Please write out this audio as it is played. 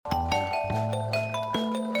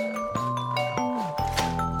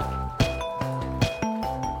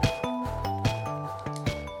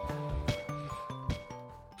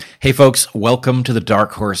Hey, folks, welcome to the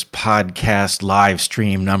Dark Horse Podcast live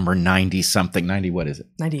stream number 90-something. 90, what is it?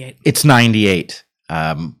 98. It's 98.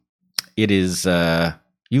 It is,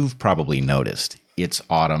 you've probably noticed, it's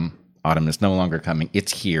autumn. Autumn is no longer coming.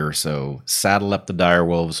 It's here, so saddle up the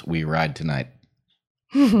direwolves. We ride tonight.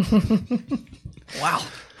 Wow.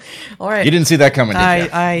 All right. You didn't see that coming, did you?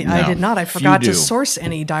 I did not. I forgot do. to source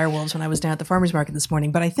any direwolves when I was down at the farmer's market this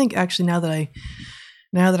morning. But I think actually now that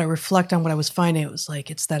I reflect on what I was finding, it was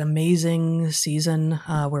like it's that amazing season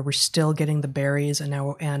where we're still getting the berries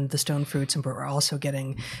and the stone fruits, and we're also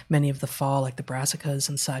getting many of the fall, like the brassicas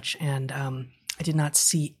and such. And I did not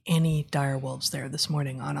see any direwolves there this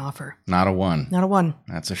morning on offer. Not a one. Not a one.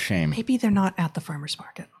 That's a shame. Maybe they're not at the farmer's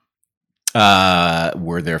market.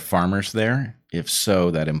 Were there farmers there? If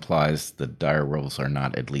so, that implies the direwolves are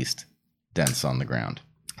not at least dense on the ground.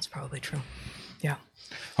 That's probably true. Yeah.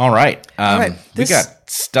 All right. We We got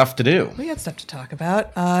stuff to do. We got stuff to talk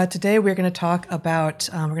about. Today we're going to talk about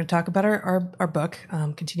our book,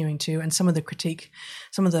 continuing to, and some of the critique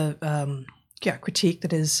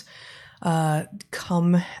that is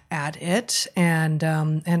come at it, and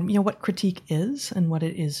you know what critique is and what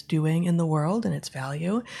it is doing in the world and its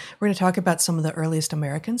value. We're going to talk about some of the earliest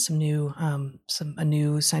Americans, a new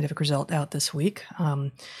scientific result out this week,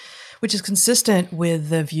 which is consistent with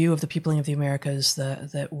the view of the peopling of the Americas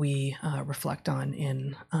that we reflect on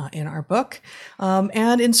in our book.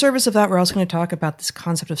 And in service of that, we're also going to talk about this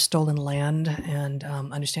concept of stolen land and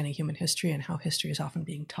understanding human history and how history is often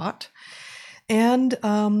being taught. And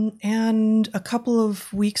a couple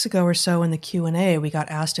of weeks ago or so in the Q&A, we got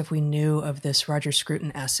asked if we knew of this Roger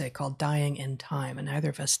Scruton essay called Dying in Time, and neither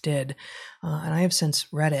of us did. And I have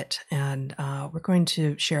since read it, and we're going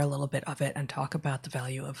to share a little bit of it and talk about the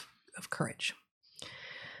value of courage.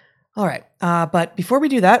 All right, but before we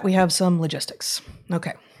do that, we have some logistics.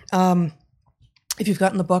 Okay, if you've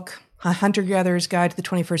gotten the book, A Hunter-Gatherer's Guide to the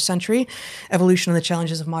 21st Century, Evolution and the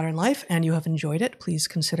Challenges of Modern Life, and you have enjoyed it, please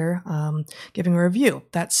consider giving a review.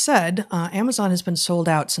 That said, Amazon has been sold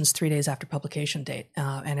out since 3 days after publication date,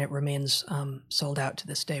 and it remains sold out to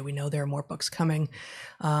this day. We know there are more books coming,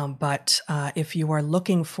 but if you are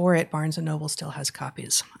looking for it, Barnes & Noble still has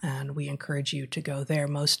copies, and we encourage you to go there.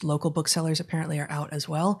 Most local booksellers apparently are out as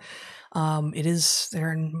well. There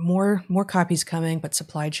are more copies coming, but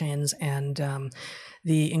supply chains and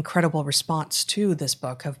the incredible response to this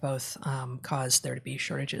book have both caused there to be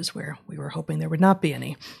shortages where we were hoping there would not be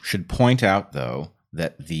any. Should point out, though,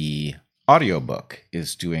 that the audiobook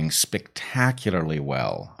is doing spectacularly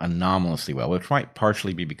well, anomalously well, which might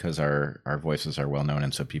partially be because our voices are well known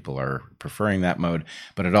and so people are preferring that mode,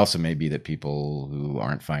 but it also may be that people who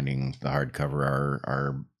aren't finding the hardcover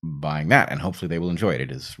are buying that, and hopefully they will enjoy it. It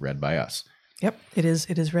is read by us. Yep, it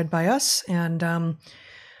is read by us, and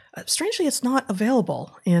strangely, it's not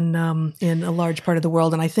available in a large part of the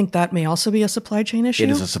world, and I think that may also be a supply chain issue. It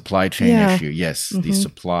is a supply chain issue, yes. Mm-hmm. The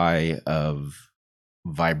supply of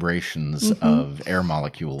vibrations of air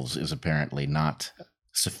molecules is apparently not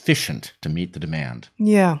sufficient to meet the demand.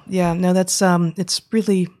 Yeah. No, that's it's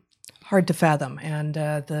really hard to fathom, and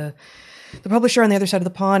the publisher on the other side of the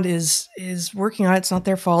pond is working on it. It's not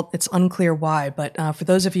their fault. It's unclear why. But for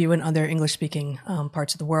those of you in other English-speaking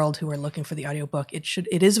parts of the world who are looking for the audiobook,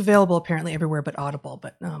 it is available apparently everywhere but Audible.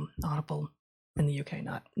 But Audible in the UK,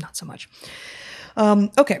 not so much.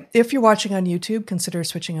 Okay, if you're watching on YouTube, consider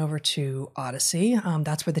switching over to Odyssey.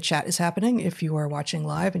 That's where the chat is happening. If you are watching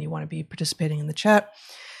live and you want to be participating in the chat,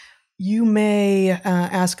 you may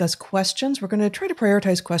ask us questions. We're going to try to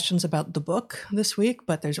prioritize questions about the book this week,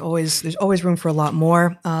 but there's always room for a lot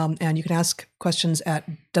more. And you can ask questions at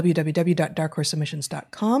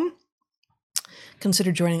www.darkhorsesubmissions.com.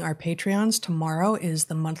 Consider joining our Patreons. Tomorrow is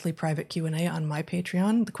the monthly private Q&A on my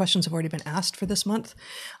Patreon. The questions have already been asked for this month,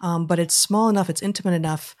 but it's small enough, it's intimate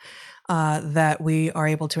enough that we are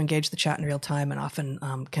able to engage the chat in real time and often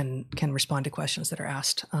can respond to questions that are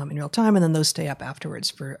asked in real time, and then those stay up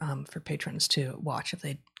afterwards for patrons to watch if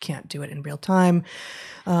they can't do it in real time.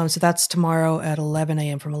 So that's tomorrow at 11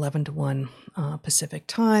 a.m. from 11 to 1 Pacific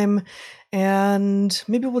time, and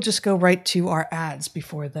maybe we'll just go right to our ads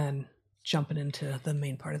before then jumping into the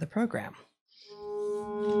main part of the program.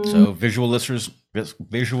 So visual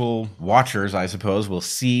watchers, I suppose, will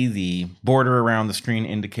see the border around the screen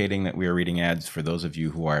indicating that we are reading ads. For those of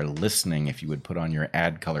you who are listening, if you would put on your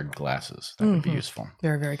ad-colored glasses, that would be useful.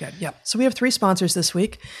 Very, very good. Yeah. So we have 3 sponsors this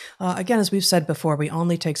week. Again, as we've said before, we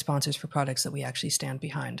only take sponsors for products that we actually stand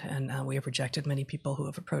behind. And we have rejected many people who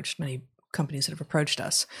have approached many companies that have approached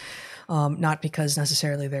us. not because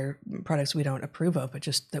necessarily they're products we don't approve of, but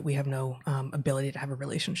just that we have no ability to have a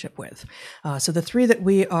relationship with. So the three that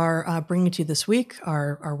we are bringing to you this week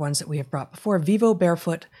are ones that we have brought before: Vivo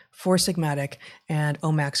Barefoot, Four Sigmatic, and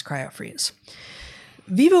Omax CryoFreeze.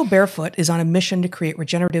 Vivo Barefoot is on a mission to create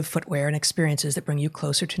regenerative footwear and experiences that bring you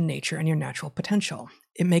closer to nature and your natural potential.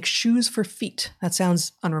 It makes shoes for feet. That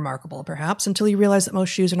sounds unremarkable, perhaps, until you realize that most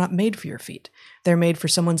shoes are not made for your feet. They're made for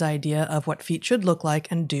someone's idea of what feet should look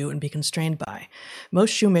like and do and be constrained by.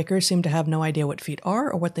 Most shoemakers seem to have no idea what feet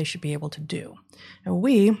are or what they should be able to do. Now,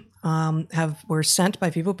 we were sent by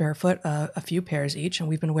Vivo Barefoot a few pairs each, and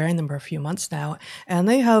we've been wearing them for a few months now. And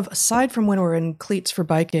they have, aside from when we're in cleats for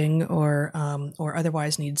biking or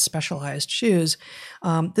otherwise need specialized shoes,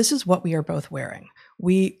 this is what we are both wearing.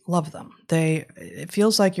 We love them. It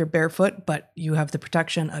feels like you're barefoot, but you have the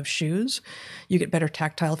protection of shoes. You get better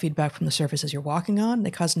tactile feedback from the surfaces you're walking on. They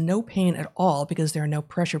cause no pain at all because there are no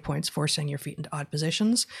pressure points forcing your feet into odd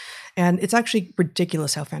positions. And it's actually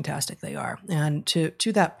ridiculous how fantastic they are. And to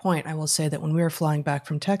that point, I will say that when we were flying back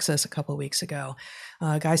from Texas a couple of weeks ago,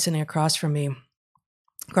 a guy sitting across the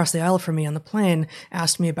aisle from me on the plane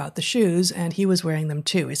asked me about the shoes, and he was wearing them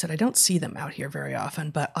too. He said, I don't see them out here very often,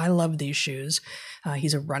 but I love these shoes.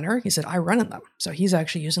 He's a runner. He said, I run in them. So he's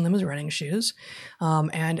actually using them as running shoes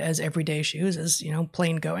and as everyday shoes, as,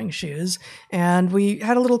 plain going shoes. And we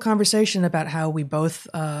had a little conversation about how we both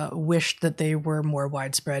wished that they were more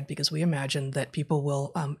widespread, because we imagined that people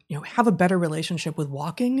will, have a better relationship with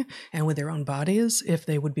walking and with their own bodies if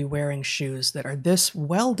they would be wearing shoes that are this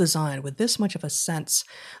well designed, with this much of a sense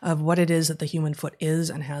of what it is that the human foot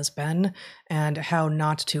is and has been, and how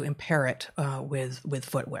not to impair it with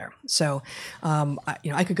footwear. So,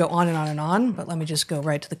 I could go on and on and on, but let me just go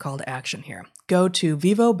right to the call to action here. Go to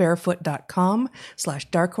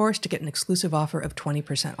vivobarefoot.com/darkhorse to get an exclusive offer of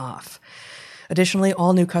 20% off. Additionally,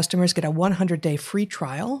 all new customers get a 100-day free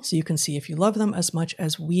trial, so you can see if you love them as much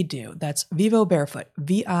as we do. That's Vivo Barefoot,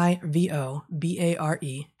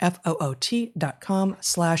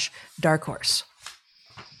 vivobarefoot.com/darkhorse.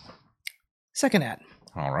 Second ad.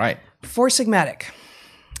 All right. Four Sigmatic.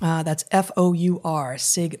 That's FOUR,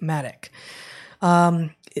 Sigmatic.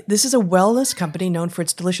 This is a wellness company known for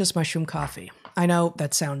its delicious mushroom coffee. I know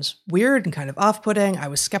that sounds weird and kind of off-putting. I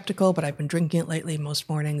was skeptical, but I've been drinking it lately most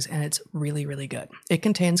mornings, and it's really, really good. It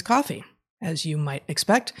contains coffee, as you might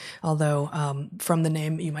expect, although from the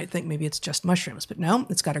name you might think maybe it's just mushrooms. But no,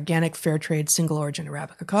 it's got organic, fair trade, single origin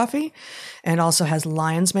Arabica coffee, and also has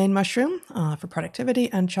lion's mane mushroom for productivity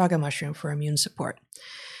and chaga mushroom for immune support.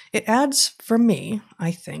 It adds, for me,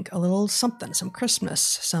 I think, a little something, some crispness,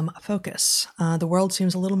 some focus. The world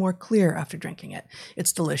seems a little more clear after drinking it.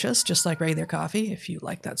 It's delicious, just like regular coffee, if you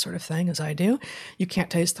like that sort of thing, as I do. You can't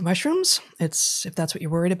taste the mushrooms, if that's what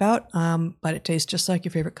you're worried about, but it tastes just like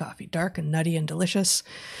your favorite coffee, dark and nutty and delicious.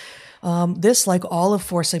 This, like all of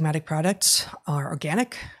Four Sigmatic products, are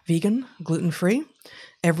organic, vegan, gluten-free.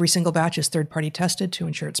 Every single batch is third-party tested to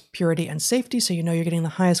ensure its purity and safety, so you know you're getting the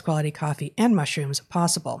highest quality coffee and mushrooms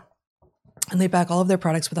possible. And they back all of their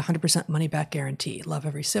products with a 100% money-back guarantee. Love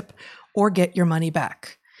every sip, or get your money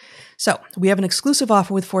back. So we have an exclusive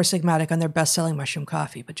offer with Four Sigmatic on their best-selling mushroom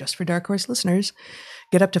coffee, but just for Dark Horse listeners,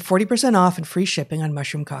 get up to 40% off and free shipping on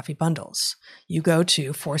mushroom coffee bundles. You go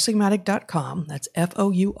to foursigmatic.com, that's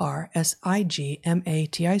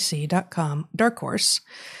FOURSIGMATIC.com, Dark Horse,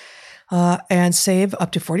 and save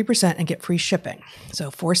up to 40% and get free shipping.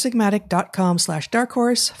 So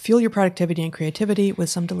foursigmatic.com/darkhorse, fuel your productivity and creativity with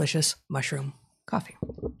some delicious mushroom coffee.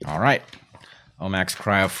 All right. Omax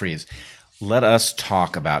CryoFreeze. Let us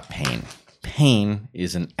talk about pain. Pain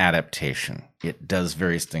is an adaptation. It does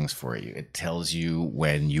various things for you. It tells you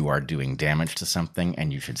when you are doing damage to something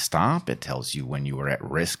and you should stop. It tells you when you are at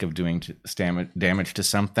risk of doing damage to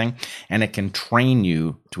something, and it can train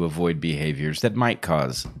you to avoid behaviors that might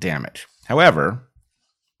cause damage. However,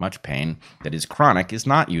 much pain that is chronic is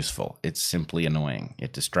not useful. It's simply annoying.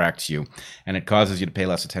 It distracts you, and it causes you to pay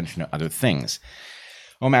less attention to other things.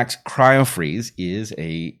 Omax CryoFreeze is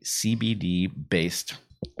a CBD-based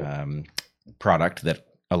product that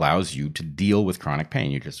allows you to deal with chronic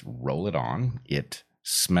pain. You just roll it on. It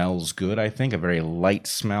smells good, I think, a very light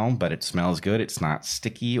smell, but it smells good. It's not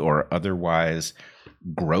sticky or otherwise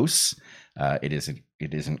gross. It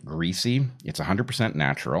isn't greasy. It's 100%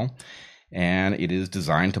 natural, and it is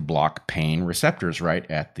designed to block pain receptors right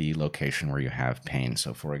at the location where you have pain.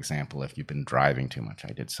 So, for example, if you've been driving too much,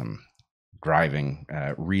 I did some driving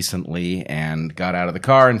recently and got out of the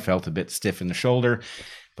car and felt a bit stiff in the shoulder.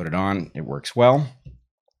 Put it on. It works well.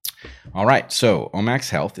 All right. So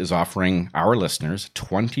Omax Health is offering our listeners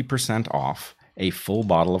 20% off a full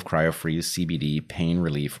bottle of CryoFreeze CBD pain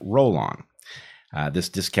relief roll-on. This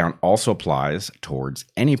discount also applies towards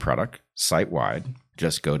any product site-wide.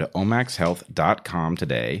 Just go to omaxhealth.com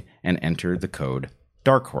today and enter the code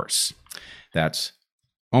DARKHORSE. That's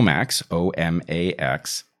Omax,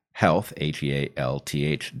 O-M-A-X, health, HEALTH.com,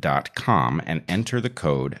 and enter the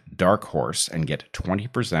code DARKHORSE and get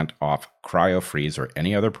 20% off CryoFreeze or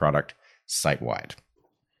any other product site-wide.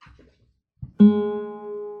 All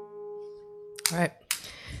right.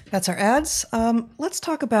 That's our ads. Let's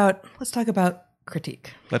talk about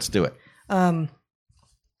critique. Let's do it.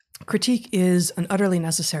 Critique is an utterly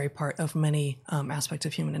necessary part of many aspects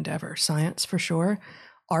of human endeavor. Science, for sure.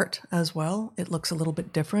 Art as well. It looks a little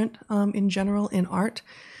bit different in general in art.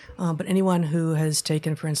 But anyone who has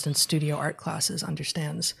taken, for instance, studio art classes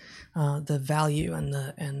understands the value and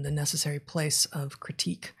the necessary place of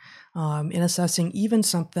critique in assessing even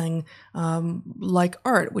something like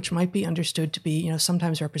art, which might be understood to be,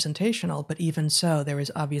 sometimes representational, but even so, there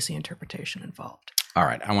is obviously interpretation involved. All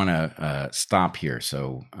right, I want to stop here.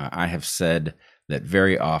 So I have said that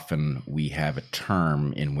very often we have a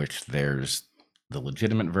term in which there's the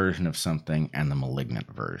legitimate version of something and the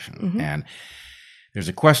malignant version. Mm-hmm. And there's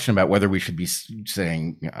a question about whether we should be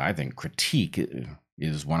saying, I think critique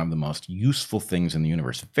is one of the most useful things in the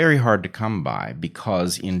universe. Very hard to come by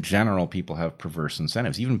because in general, people have perverse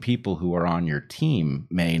incentives. Even people who are on your team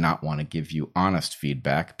may not want to give you honest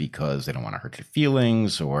feedback because they don't want to hurt your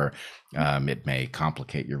feelings or it may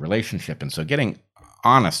complicate your relationship. And so getting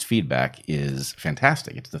honest feedback is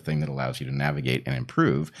fantastic. It's the thing that allows you to navigate and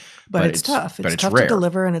improve. But it's tough. It's tough rare to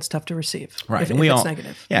deliver and it's tough to receive. Right. If it's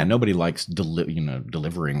negative. Yeah. Nobody likes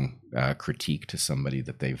delivering critique to somebody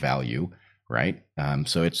that they value. Right.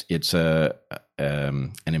 So it's an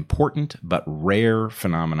important but rare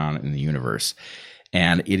phenomenon in the universe.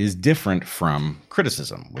 And it is different from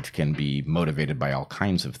criticism, which can be motivated by all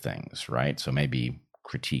kinds of things. Right. So maybe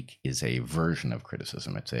critique is a version of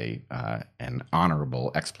criticism. It's an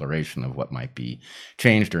honorable exploration of what might be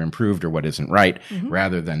changed or improved or what isn't right, mm-hmm.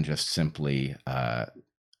 rather than just simply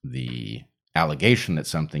the allegation that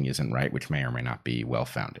something isn't right, which may or may not be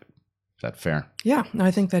well-founded. Is that fair? Yeah, no,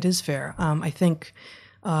 I think that is fair. I think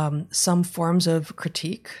some forms of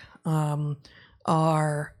critique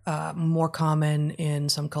are more common in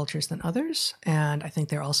some cultures than others, and I think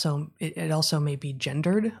they're also it also may be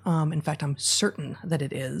gendered. In fact, I'm certain that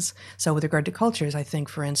it is. So, with regard to cultures, I think,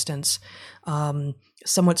 for instance,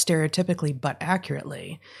 somewhat stereotypically but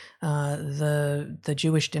accurately, the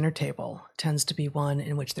Jewish dinner table tends to be one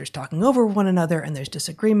in which there's talking over one another and there's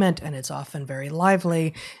disagreement, and it's often very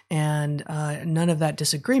lively. And none of that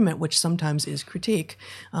disagreement, which sometimes is critique,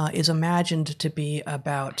 is imagined to be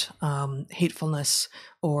about hatefulness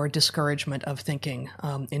or discouragement of thinking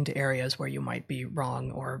into areas where you might be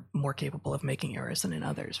wrong or more capable of making errors than in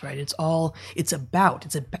others, right? It's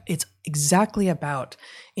exactly about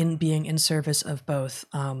in being in service of both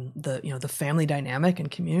the family dynamic and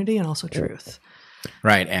community and also truth.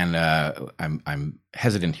 Right, and I'm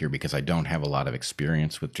hesitant here because I don't have a lot of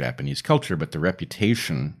experience with Japanese culture, but the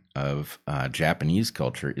reputation of Japanese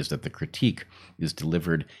culture is that the critique is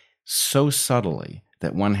delivered so subtly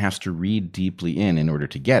that one has to read deeply in order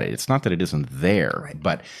to get it. It's not that it isn't there, right.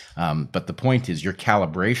 but the point is your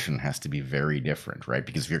calibration has to be very different, right?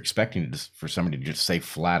 Because if you're expecting for somebody to just say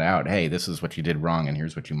flat out, hey, this is what you did wrong and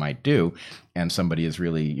here's what you might do, and somebody is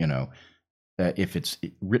really, if it's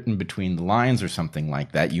written between the lines or something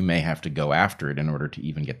like that, you may have to go after it in order to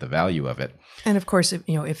even get the value of it. And of course,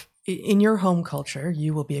 if in your home culture,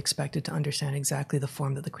 you will be expected to understand exactly the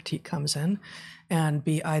form that the critique comes in and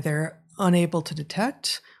be either unable to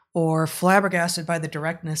detect or flabbergasted by the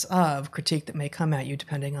directness of critique that may come at you,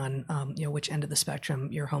 depending on which end of the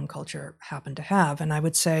spectrum your home culture happened to have. And I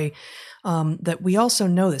would say that we also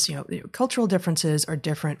know this. Cultural differences are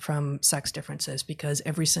different from sex differences because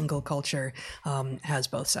every single culture has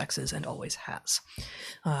both sexes and always has.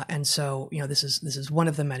 And so, this is one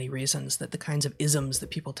of the many reasons that the kinds of isms that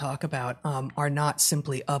people talk about are not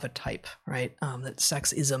simply of a type, right? That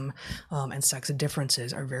sexism and sex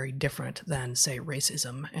differences are very different than, say,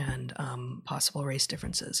 racism and possible race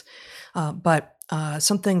differences. But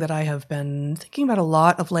something that I have been thinking about a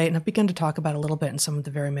lot of late, and I've begun to talk about a little bit in some of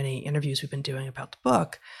the very many interviews we've been doing about the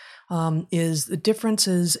book, is the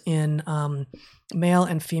differences in male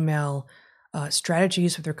and female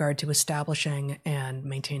strategies with regard to establishing and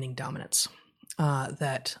maintaining dominance.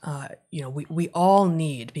 That we all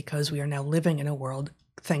need, because we are now living in a world,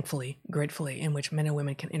 thankfully, gratefully, in which men and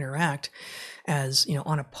women can interact as,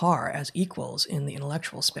 on a par, as equals in the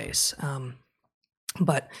intellectual space.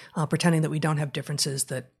 But pretending that we don't have differences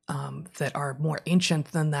that are more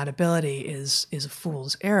ancient than that ability is a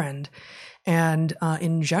fool's errand. And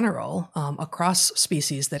in general, across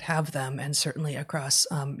species that have them, and certainly across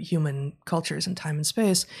human cultures in time and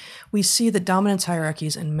space, we see that dominance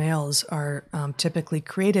hierarchies in males are typically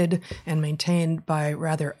created and maintained by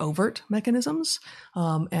rather overt mechanisms,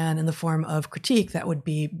 and in the form of critique, that would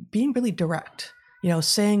be being really direct.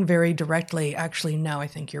 Saying very directly, actually, no, I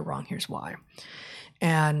think you're wrong. Here's why.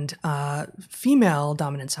 And female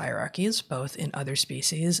dominance hierarchies, both in other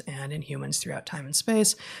species and in humans throughout time and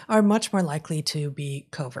space, are much more likely to be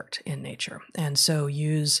covert in nature, and so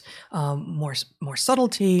use more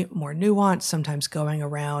subtlety, more nuance, sometimes going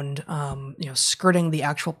around, skirting the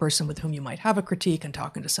actual person with whom you might have a critique and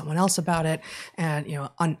talking to someone else about it. And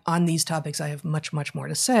on these topics, I have much more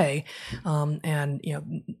to say, and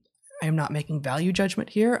I am not making value judgment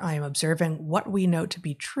here. I am observing what we know to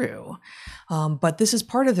be true. But this is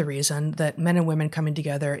part of the reason that men and women coming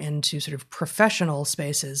together into sort of professional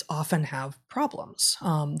spaces often have problems.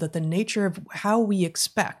 That the nature of how we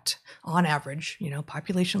expect, on average,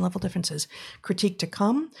 population level differences, critique to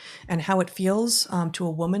come, and how it feels to a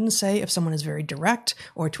woman, say, if someone is very direct,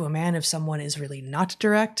 or to a man if someone is really not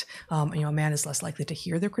direct. A man is less likely to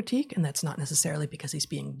hear their critique, and that's not necessarily because he's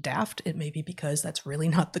being daft. It may be because that's really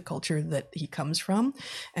not the culture that he comes from.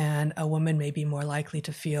 And a woman may be more likely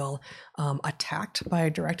to feel attacked by a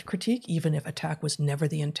direct critique, even if attack was never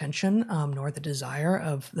the intention nor the desire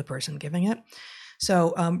of the person giving it.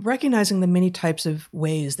 So recognizing the many types of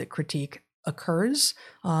ways that critique occurs,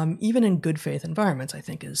 even in good faith environments, I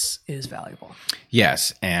think is valuable.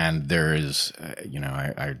 Yes, and there is,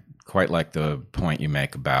 I quite like the point you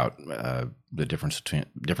make about the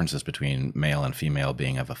differences between male and female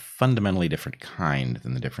being of a fundamentally different kind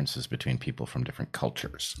than the differences between people from different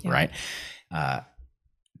cultures, right?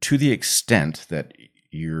 To the extent that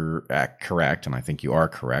you're correct, and I think you are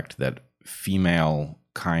correct, that female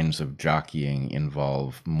kinds of jockeying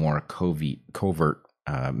involve more covert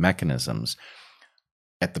mechanisms.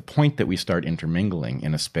 At the point that we start intermingling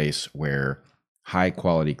in a space where high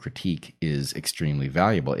quality critique is extremely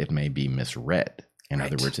valuable, it may be misread. In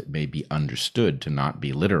other words, it may be understood to not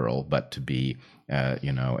be literal, but to be,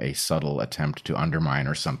 a subtle attempt to undermine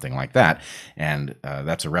or something like that. And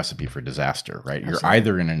that's a recipe for disaster, right? Absolutely. You're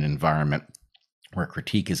either in an environment where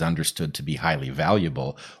critique is understood to be highly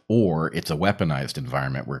valuable, or it's a weaponized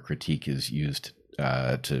environment where critique is used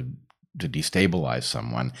to destabilize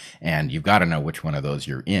someone. And you've got to know which one of those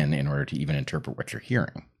you're in order to even interpret what you're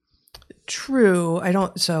hearing. True.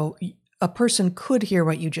 So a person could hear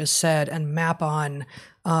what you just said and map on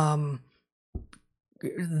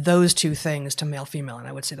those two things to male female, and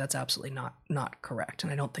I would say that's absolutely not correct.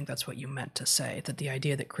 And I don't think that's what you meant to say, that the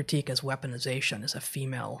idea that critique as weaponization is a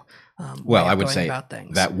female way of going about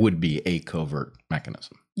things. That would be a covert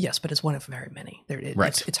mechanism. Yes, but it's one of very many.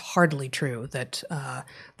 Right. It's hardly true that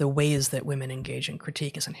the ways that women engage in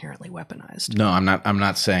critique is inherently weaponized. No, I'm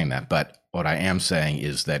not saying that. But what I am saying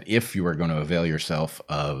is that if you are going to avail yourself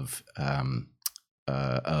of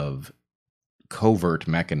covert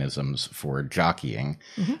mechanisms for jockeying,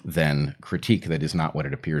 then critique that is not what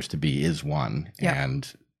it appears to be is one. Yeah. And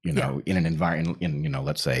in an environment,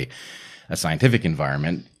 let's say a scientific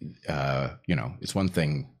environment, it's one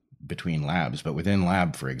thing between labs, but within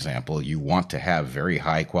lab, for example, you want to have very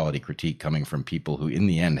high quality critique coming from people who in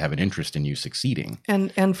the end have an interest in you succeeding.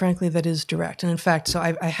 And frankly, that is direct. And in fact, so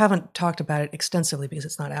I haven't talked about it extensively because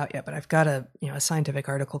it's not out yet, but I've got a scientific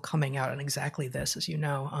article coming out on exactly this, as you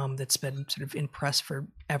know, that's been sort of in press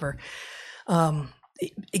forever.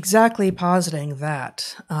 Exactly positing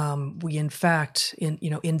that we, in fact,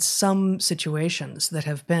 in some situations that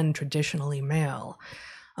have been traditionally male,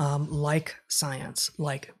 like science,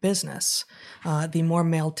 like business, the more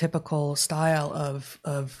male typical style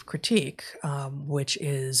of critique, which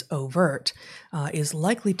is overt, is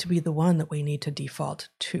likely to be the one that we need to default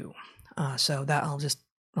to. So that I'll just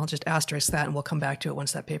asterisk that, and we'll come back to it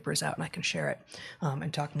once that paper is out and I can share it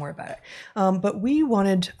and talk more about it. But we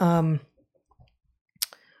wanted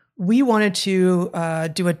to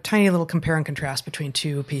do a tiny little compare and contrast between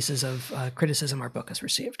two pieces of criticism our book has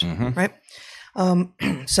received, right?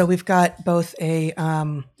 So we've got both a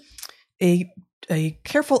a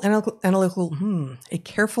careful analytical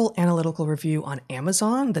review on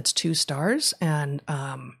Amazon that's 2 stars, and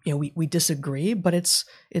we disagree, but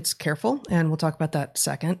it's careful, and we'll talk about that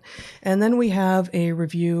second. And then we have a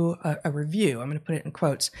review. I'm going to put it in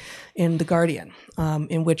quotes, in The Guardian,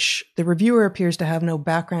 in which the reviewer appears to have no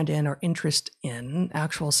background in or interest in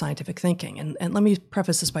actual scientific thinking. And let me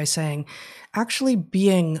preface this by saying, actually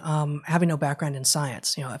being having no background in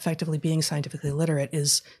science, effectively being scientifically literate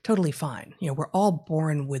is totally fine. We're all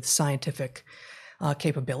born with scientific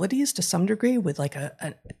capabilities to some degree, with like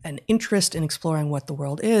an interest in exploring what the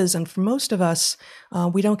world is. And for most of us,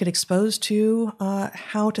 we don't get exposed to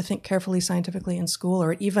how to think carefully scientifically in school,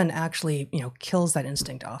 or it even actually, kills that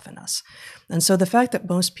instinct off in us. And so the fact that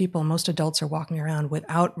most adults are walking around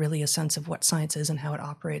without really a sense of what science is and how it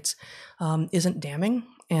operates isn't damning.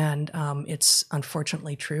 And it's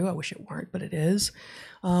unfortunately true. I wish it weren't, but it is.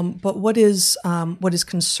 But what is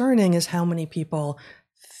concerning is how many people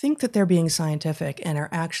think that they're being scientific and are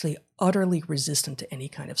actually utterly resistant to any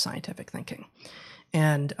kind of scientific thinking.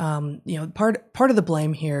 And part of the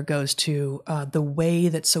blame here goes to the way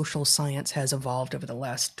that social science has evolved over the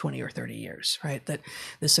last 20 or 30 years, right? That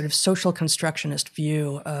this sort of social constructionist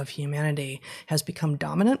view of humanity has become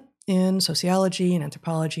dominant in sociology and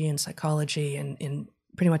anthropology and psychology and in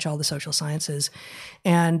pretty much all the social sciences.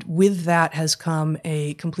 And with that has come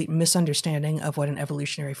a complete misunderstanding of what an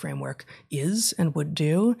evolutionary framework is and would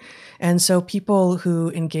do. And so people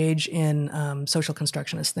who engage in social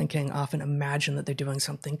constructionist thinking often imagine that they're doing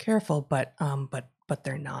something careful, but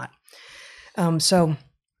they're not. So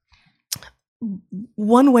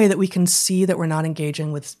one way that we can see that we're not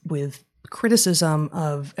engaging with criticism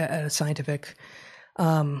of a scientific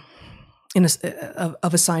of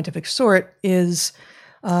a scientific sort is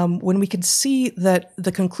when we can see that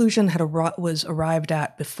the conclusion was arrived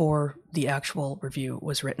at before the actual review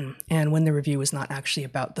was written, and when the review was not actually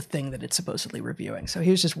about the thing that it's supposedly reviewing. So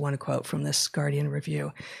here's just one quote from this Guardian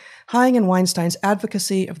review. Hayek and Weinstein's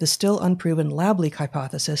advocacy of the still unproven lab leak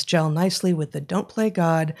hypothesis gel nicely with the don't play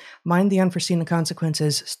God, mind the unforeseen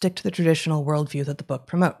consequences, stick to the traditional worldview that the book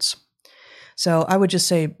promotes. So I would just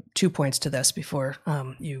say 2 points to this before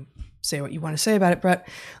you say what you want to say about it, Brett.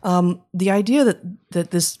 The idea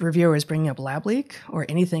that this reviewer is bringing up lab leak or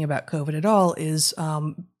anything about COVID at all is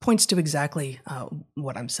points to exactly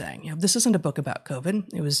what I'm saying. This isn't a book about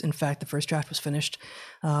COVID. It was, in fact, the first draft was finished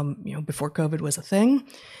before COVID was a thing.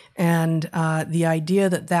 And the idea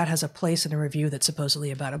that has a place in a review that's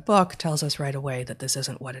supposedly about a book tells us right away that this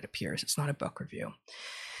isn't what it appears. It's not a book review.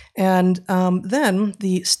 And then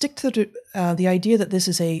the idea that this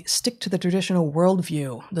is a stick to the traditional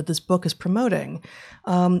worldview that this book is promoting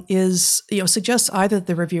suggests either that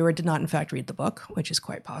the reviewer did not in fact read the book, which is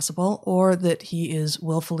quite possible, or that he is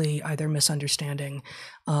willfully either misunderstanding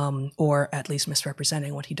or at least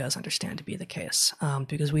misrepresenting what he does understand to be the case,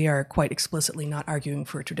 because we are quite explicitly not arguing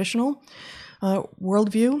for a traditional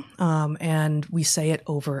worldview, and we say it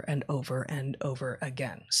over and over and over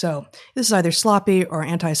again. So this is either sloppy or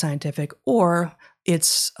anti-scientific, or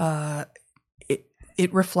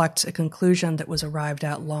it reflects a conclusion that was arrived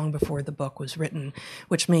at long before the book was written,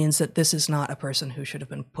 which means that this is not a person who should have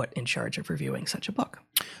been put in charge of reviewing such a book.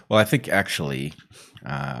 Well, I think actually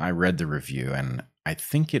I read the review, and I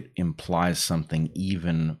think it implies something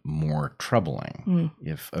even more troubling,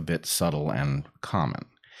 if a bit subtle and common.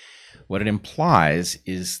 What it implies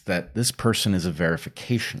is that this person is a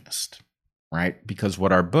verificationist, right? Because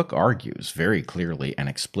what our book argues very clearly and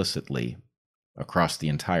explicitly across the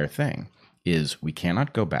entire thing is we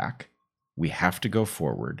cannot go back. We have to go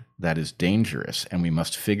forward. That is dangerous, and we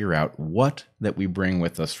must figure out what that we bring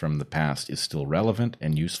with us from the past is still relevant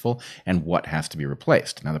and useful, and what has to be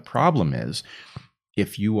replaced. Now, the problem is,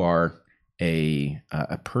 if you are a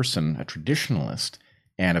person, a traditionalist,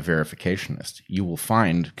 and a verificationist, you will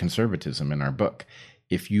find conservatism in our book.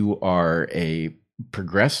 If you are a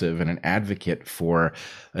progressive and an advocate for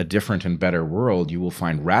a different and better world, you will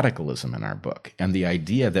find radicalism in our book. And the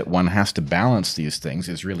idea that one has to balance these things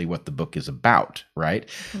is really what the book is about, right?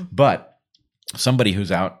 Mm-hmm. But somebody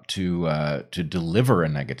who's out to deliver a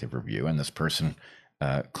negative review, and this person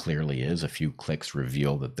clearly is. A few clicks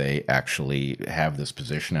reveal that they actually have this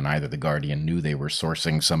position, and either the Guardian knew they were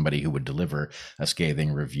sourcing somebody who would deliver a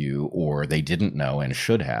scathing review, or they didn't know and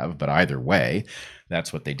should have. But either way,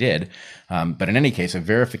 that's what they did. But in any case, a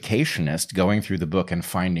verificationist going through the book and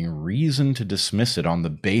finding reason to dismiss it on the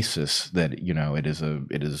basis that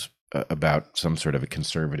it is about some sort of a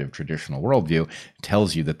conservative traditional worldview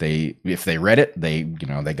tells you that if they read it, they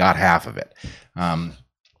got half of it.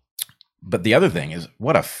 But the other thing is,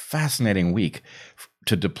 what a fascinating week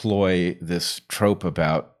to deploy this trope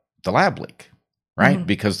about the lab leak, right?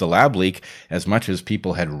 Because the lab leak, as much as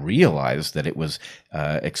people had realized that it was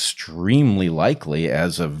extremely likely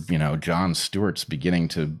as of, Jon Stewart's beginning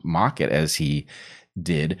to mock it as he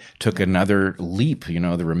did, took another leap.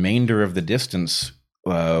 The remainder of the distance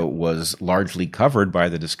was largely covered by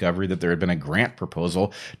the discovery that there had been a grant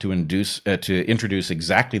proposal to introduce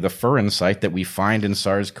exactly the furin site that we find in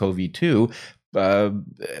SARS-CoV-2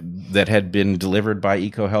 that had been delivered by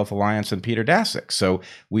EcoHealth Alliance and Peter Daszak. So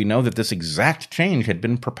we know that this exact change had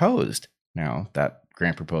been proposed. Now, that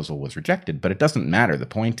grant proposal was rejected, but it doesn't matter. The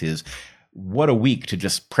point is, what a week to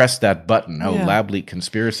just press that button. Lab leak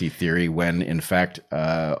conspiracy theory, when in fact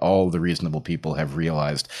all the reasonable people have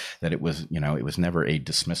realized that it was never a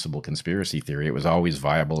dismissible conspiracy theory. It was always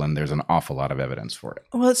viable, and there's an awful lot of evidence for it.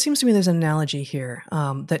 Well, it seems to me there's an analogy here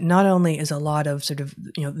that not only is a lot of sort of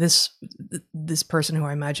this person who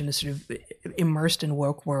I imagine is sort of immersed in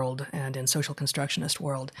woke world and in social constructionist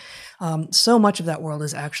world, so much of that world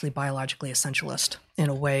is actually biologically essentialist in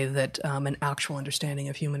a way that an actual understanding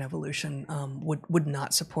of human evolution would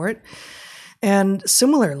not support. And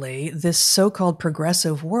similarly, this so-called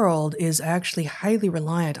progressive world is actually highly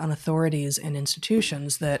reliant on authorities and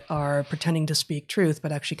institutions that are pretending to speak truth,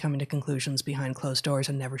 but actually coming to conclusions behind closed doors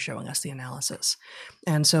and never showing us the analysis.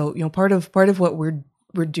 And so, part of what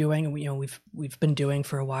we're doing, and we've been doing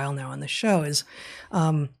for a while now on the show, is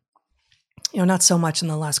not so much in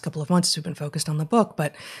the last couple of months as we've been focused on the book,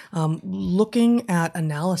 but looking at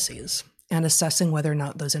analyses and assessing whether or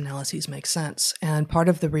not those analyses make sense. And part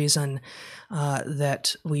of the reason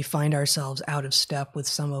that we find ourselves out of step with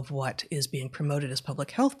some of what is being promoted as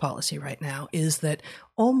public health policy right now is that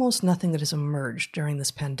almost nothing that has emerged during this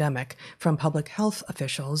pandemic from public health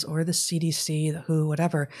officials or the CDC, the WHO,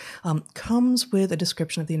 whatever, comes with a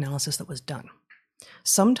description of the analysis that was done.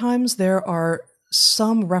 Sometimes there are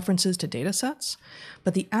some references to data sets,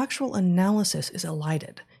 but the actual analysis is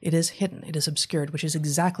elided. It is hidden. It is obscured, which is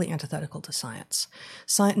exactly antithetical to science.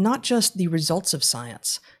 Not just the results of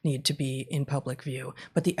science need to be in public view,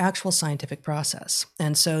 but the actual scientific process.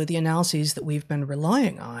 And so the analyses that we've been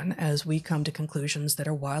relying on as we come to conclusions that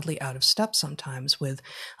are wildly out of step sometimes with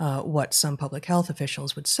what some public health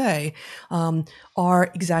officials would say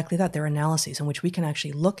are exactly that. They're analyses in which we can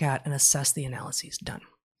actually look at and assess the analyses done.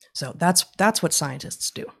 So that's what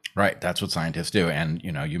scientists do. Right. That's what scientists do. And,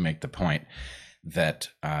 you make the point that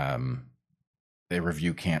a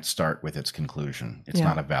review can't start with its conclusion. It's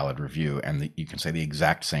not a valid review. And you can say the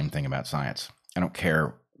exact same thing about science. I don't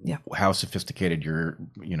care how sophisticated your,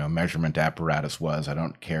 measurement apparatus was. I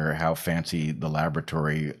don't care how fancy the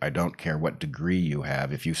laboratory. I don't care what degree you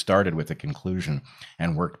have. If you started with a conclusion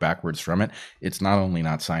and worked backwards from it, it's not only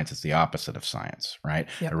not science, it's the opposite of science, right?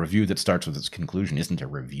 Yep. A review that starts with its conclusion isn't a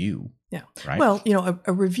review. Yeah. Right. Well,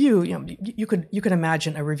 a review, you could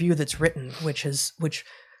imagine a review that's written, which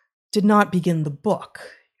did not begin the book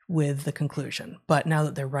with the conclusion, but now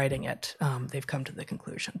that they're writing it, they've come to the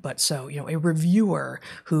conclusion. But so, a reviewer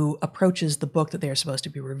who approaches the book that they are supposed to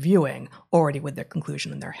be reviewing already with their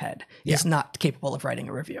conclusion in their head is not capable of writing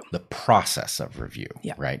a review. The process of review,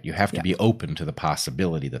 right? You have to be open to the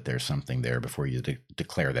possibility that there's something there before you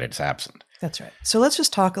declare that it's absent. That's right. So let's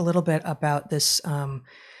just talk a little bit about this,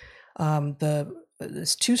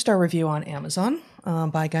 this 2-star review on Amazon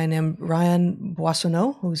by a guy named Ryan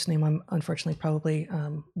Boissonneau, whose name I'm unfortunately probably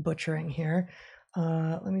butchering here.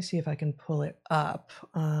 Let me see if I can pull it up.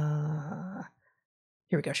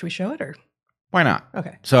 Here we go. Should we show it or? Why not?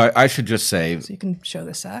 Okay. So I should just say, so you can show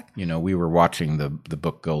this, Zach. We were watching the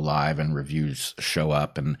book go live and reviews show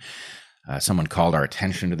up, and someone called our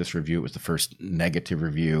attention to this review. It was the first negative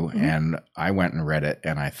review, and I went and read it,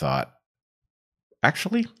 and I thought,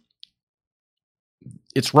 actually,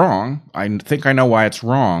 it's wrong. I think I know why it's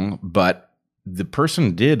wrong, but the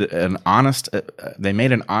person did they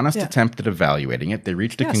made an honest attempt at evaluating it. They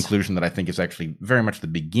reached a conclusion that I think is actually very much the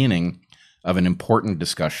beginning of an important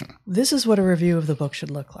discussion. This is what a review of the book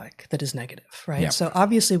should look like that is negative, right? Yep. So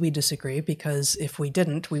obviously we disagree, because if we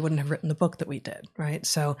didn't, we wouldn't have written the book that we did, right?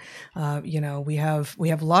 So, we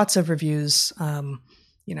have lots of reviews.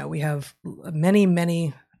 We have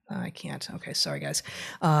many, I can't. Okay. Sorry guys.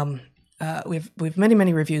 We have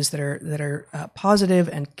many reviews that are positive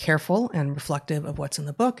and careful and reflective of what's in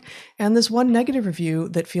the book, and there's one negative review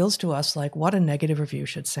that feels to us like what a negative review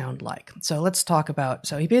should sound like. So let's talk about.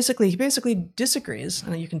 So he basically disagrees,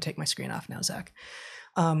 and you can take my screen off now, Zach.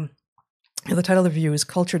 The title of the review is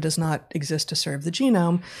 "Culture Does Not Exist to Serve the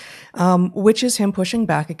Genome," which is him pushing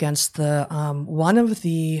back against the one of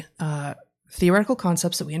the theoretical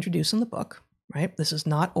concepts that we introduce in the book. Right? This is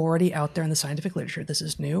not already out there in the scientific literature. This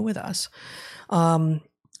is new with us,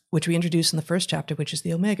 which we introduced in the first chapter, which is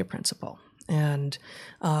the omega principle. And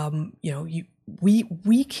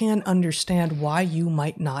we can understand why you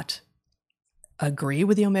might not agree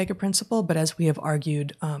with the Omega principle, but as we have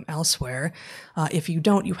argued elsewhere, if you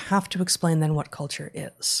don't, you have to explain then what culture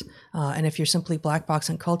is. And if you're simply black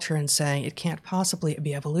boxing culture and saying it can't possibly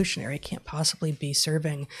be evolutionary, it can't possibly be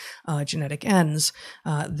serving genetic ends,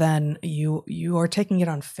 then you are taking it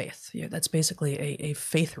on faith. That's basically a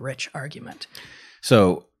faith-rich argument.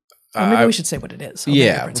 So maybe we should say what it is.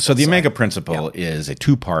 So the Omega principle is a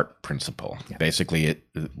two-part principle. Yeah. Basically,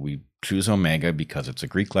 we choose Omega because it's a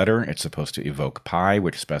Greek letter. It's supposed to evoke pi,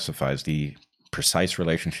 which specifies the precise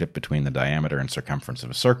relationship between the diameter and circumference of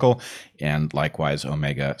a circle. And likewise,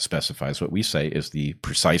 Omega specifies what we say is the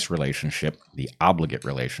precise relationship, the obligate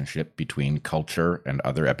relationship between culture and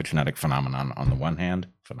other epigenetic phenomena on the one hand,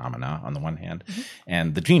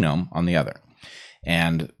 and the genome on the other.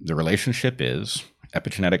 And the relationship is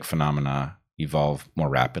epigenetic phenomena evolve more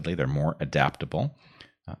rapidly, they're more adaptable,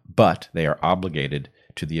 but they are obligated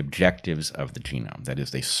to the objectives of the genome. That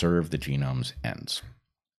is, they serve the genome's ends.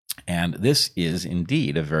 And this is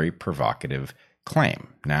indeed a very provocative claim.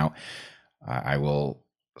 Now, I will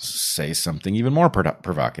say something even more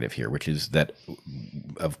provocative here, which is that,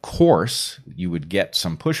 of course, you would get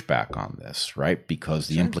some pushback on this, right? Because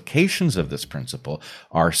the implications of this principle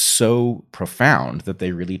are so profound that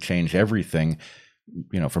they really change everything.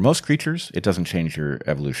 For most creatures, it doesn't change your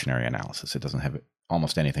evolutionary analysis. It doesn't have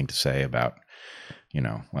almost anything to say about,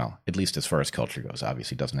 at least as far as culture goes,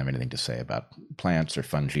 obviously it doesn't have anything to say about plants or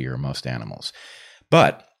fungi or most animals.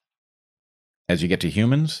 But as you get to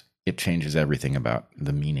humans, it changes everything about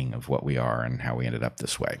the meaning of what we are and how we ended up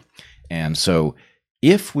this way. And so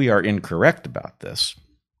if we are incorrect about this,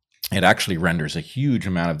 it actually renders a huge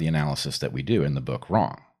amount of the analysis that we do in the book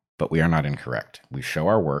wrong. But we are not incorrect. We show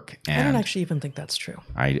our work. And I don't actually even think that's true.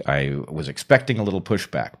 I was expecting a little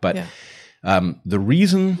pushback, but the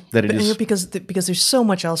reason that it is because there's so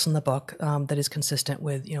much else in the book that is consistent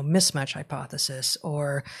with mismatch hypothesis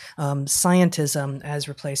or scientism as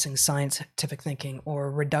replacing scientific thinking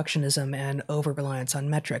or reductionism and over reliance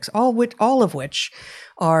on metrics. All of which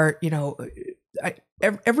are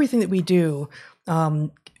everything that we do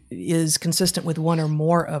is consistent with one or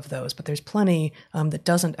more of those, but there's plenty that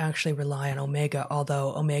doesn't actually rely on Omega,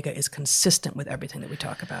 although Omega is consistent with everything that we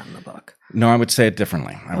talk about in the book. No, I would say it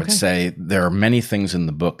differently. I would say there are many things in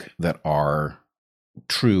the book that are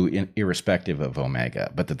true irrespective of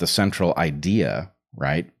Omega, but that the central idea,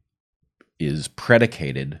 right, is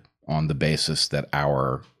predicated on the basis that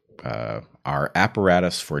our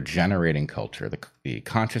apparatus for generating culture, the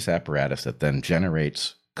conscious apparatus that then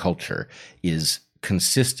generates culture, is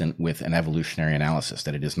consistent with an evolutionary analysis,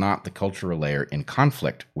 that it is not the cultural layer in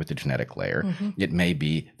conflict with the genetic layer. Mm-hmm. It may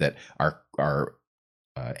be that our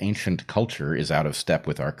ancient culture is out of step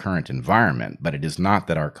with our current environment, but it is not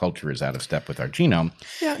that our culture is out of step with our genome.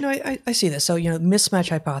 Yeah, no, I see this. So, mismatch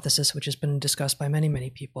hypothesis, which has been discussed by many,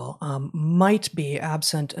 many people, might be,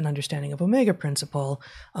 absent an understanding of Omega principle,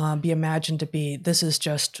 be imagined to be, this is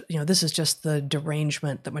just the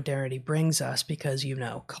derangement that modernity brings us because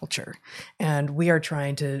culture. And we are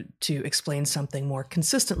trying to explain something more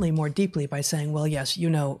consistently, more deeply by saying, well, yes,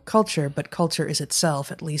 culture, but culture is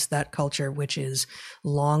itself, at least that culture which is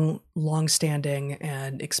long-standing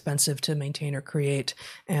and expensive to maintain or create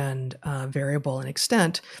and variable in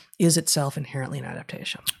extent, is itself inherently an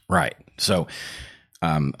adaptation. Right. So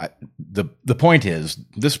the point is,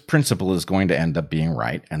 this principle is going to end up being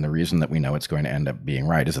right, and the reason that we know it's going to end up being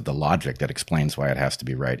right is that the logic that explains why it has to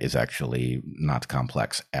be right is actually not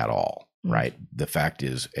complex at all. Right. The fact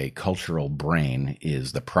is, a cultural brain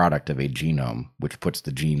is the product of a genome, which puts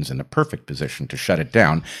the genes in a perfect position to shut it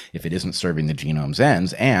down if it isn't serving the genome's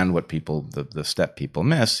ends. And what the step people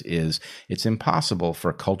miss is it's impossible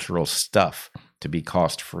for cultural stuff to be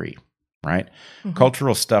cost-free. Right? Mm-hmm.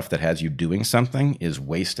 Cultural stuff that has you doing something is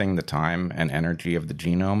wasting the time and energy of the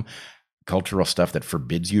genome. Cultural stuff that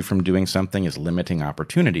forbids you from doing something is limiting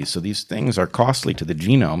opportunities. So these things are costly to the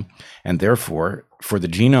genome, and therefore, for the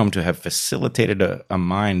genome to have facilitated a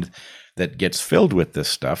mind that gets filled with this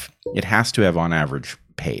stuff, it has to have, on average,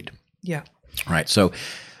 paid. Yeah. Right. So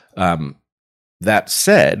that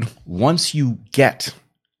said, once you get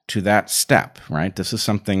to that step, right, this is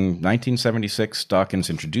something 1976 Dawkins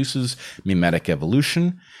introduces mimetic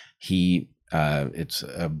evolution. It's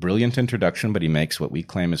a brilliant introduction, but he makes what we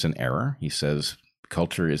claim is an error. He says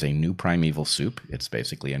culture is a new primeval soup. It's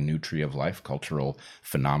basically a new tree of life. Cultural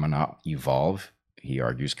phenomena evolve. He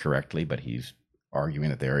argues correctly, but he's arguing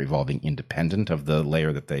that they are evolving independent of the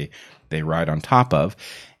layer that they ride on top of.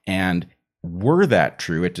 And were that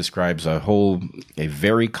true, it describes a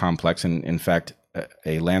very complex, and in fact,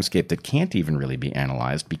 a landscape that can't even really be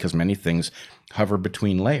analyzed because many things hover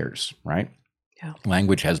between layers, right? Yeah.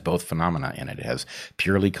 Language has both phenomena in it. It has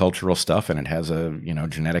purely cultural stuff and it has a,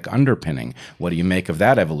 genetic underpinning. What do you make of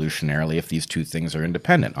that evolutionarily if these two things are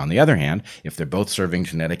independent? On the other hand, if they're both serving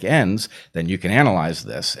genetic ends, then you can analyze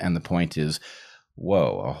this. And the point is,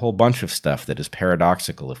 whoa, a whole bunch of stuff that is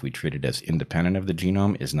paradoxical if we treat it as independent of the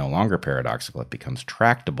genome is no longer paradoxical. It becomes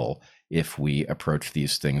tractable if we approach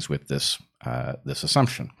these things with this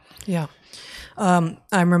assumption. Yeah. I'm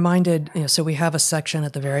reminded, so we have a section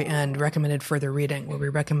at the very end, recommended further reading, where we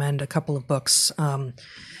recommend a couple of books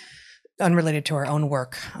unrelated to our own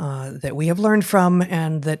work that we have learned from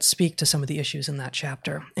and that speak to some of the issues in that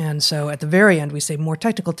chapter. And so at the very end, we say more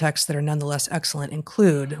technical texts that are nonetheless excellent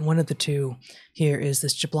include, one of the two here is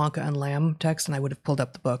this Jablonka and Lamb text, and I would have pulled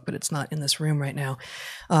up the book, but it's not in this room right now,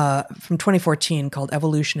 from 2014 called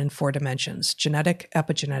Evolution in Four Dimensions, Genetic,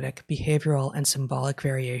 Epigenetic, Behavioral, and Symbolic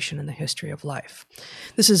Variation in the History of Life.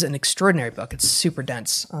 This is an extraordinary book. It's super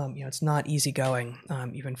dense. It's not easygoing,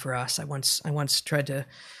 even for us. I once tried to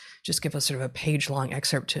just give a sort of a page-long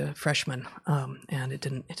excerpt to freshmen, and it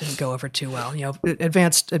didn't go over too well.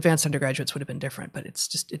 Advanced undergraduates would have been different, but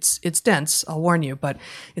it's dense. I'll warn you, but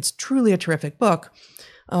it's truly a terrific book.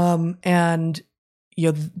 But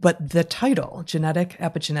the title, Genetic,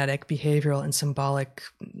 Epigenetic, Behavioral, and Symbolic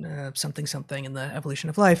something in the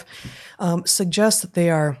Evolution of Life, suggests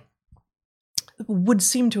that would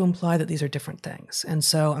seem to imply that these are different things. And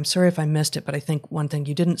so I'm sorry if I missed it, but I think one thing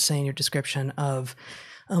you didn't say in your description of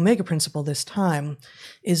Omega Principle this time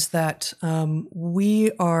is that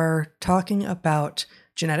we are talking about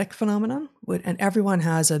genetic phenomenon, and everyone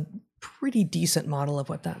has a pretty decent model of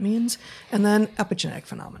what that means, and then epigenetic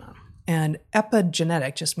phenomenon. And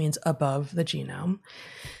epigenetic just means above the genome.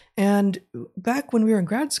 And back when we were in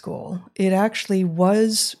grad school, it actually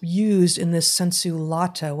was used in this sensu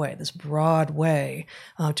lato way, this broad way,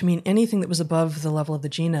 to mean anything that was above the level of the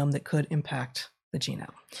genome that could impact the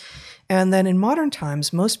genome. And then in modern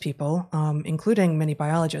times, most people, including many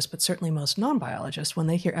biologists, but certainly most non-biologists, when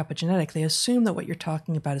they hear epigenetic, they assume that what you're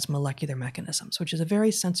talking about is molecular mechanisms, which is a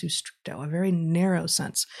very sensu stricto, a very narrow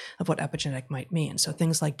sense of what epigenetic might mean. So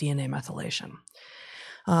things like DNA methylation.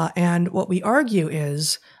 And what we argue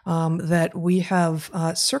is that we have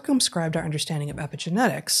circumscribed our understanding of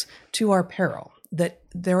epigenetics to our peril. That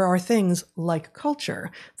there are things like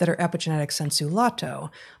culture that are epigenetic sensu lato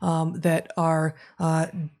that are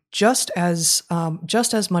just as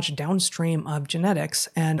much downstream of genetics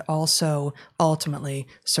and also ultimately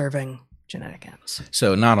serving genetic ends.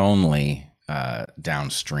 So not only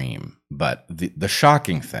downstream, but the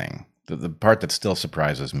shocking thing, the part that still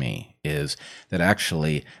surprises me is that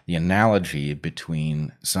actually the analogy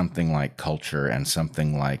between something like culture and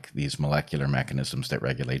something like these molecular mechanisms that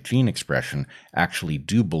regulate gene expression actually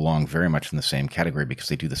do belong very much in the same category because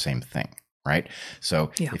they do the same thing, right?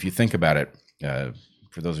 So if you think about it,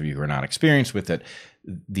 for those of you who are not experienced with it,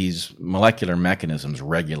 these molecular mechanisms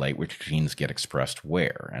regulate which genes get expressed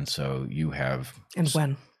where. And so you have... And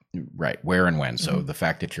when. Right, where and when. So the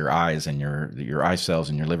fact that your eyes and your eye cells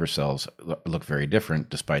and your liver cells look very different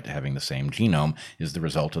despite having the same genome is the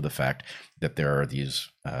result of the fact that there are these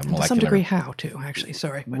molecular... To some degree how, too, actually.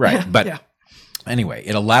 Sorry. Right, but anyway,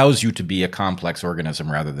 it allows you to be a complex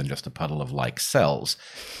organism rather than just a puddle of like cells,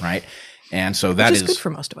 right? And so that is good for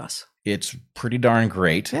most of us. It's pretty darn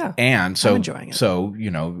great. Yeah, and so I'm enjoying it. So,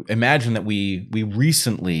 imagine that we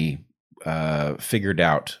recently figured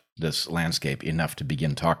out this landscape enough to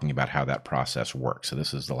begin talking about how that process works. So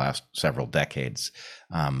this is the last several decades.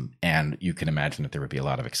 And you can imagine that there would be a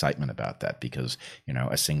lot of excitement about that because,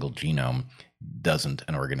 a single genome doesn't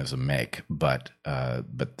an organism make, but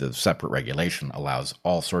the separate regulation allows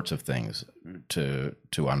all sorts of things to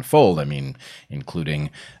unfold. I mean,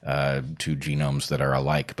 including two genomes that are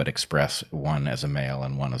alike but express one as a male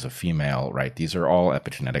and one as a female, right? These are all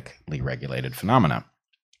epigenetically regulated phenomena.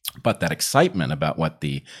 But that excitement about what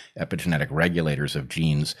the epigenetic regulators of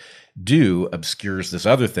genes do obscures this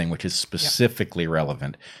other thing, which is specifically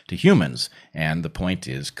relevant to humans. And the point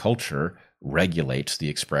is, culture regulates the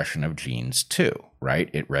expression of genes too, right?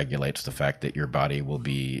 It regulates the fact that your body will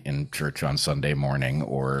be in church on Sunday morning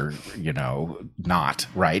or, not,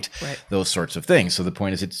 right? Those sorts of things. So the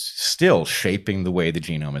point is it's still shaping the way the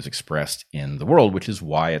genome is expressed in the world, which is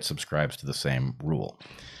why it subscribes to the same rule.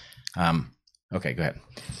 Okay, go ahead.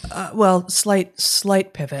 Well,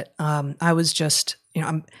 slight pivot. I was just,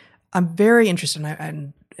 I'm very interested,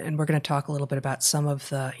 and we're going to talk a little bit about some of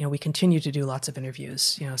the, we continue to do lots of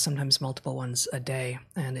interviews, sometimes multiple ones a day,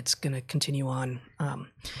 and it's going to continue on.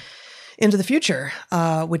 into the future,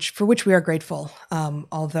 for which we are grateful.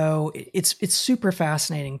 Although it's super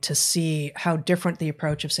fascinating to see how different the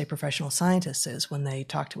approach of, say, professional scientists is when they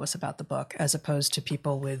talk to us about the book, as opposed to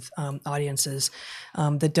people with audiences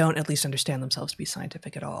that don't at least understand themselves to be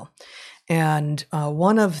scientific at all. And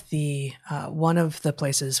one of the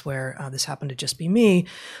places where this happened to just be me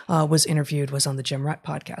was on the Jim Rutt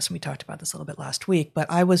podcast, and we talked about this a little bit last week. But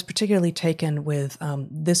I was particularly taken with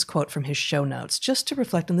this quote from his show notes, just to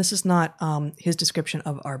reflect. And this is not his description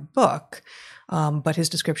of our book, but his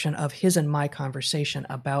description of his and my conversation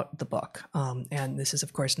about the book. And this is,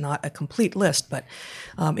 of course, not a complete list, but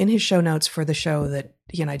in his show notes for the show that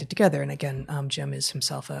he and I did together. And again, Jim is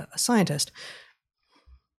himself a scientist.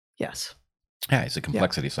 Yes. Yeah, he's a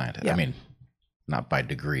complexity scientist. Yeah. I mean, not by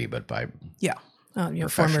degree, but by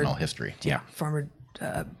professional history. Yeah. Former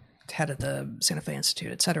head of the Santa Fe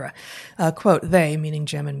Institute, et cetera. Quote, they, meaning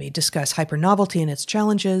Jim and me, discuss hypernovelty and its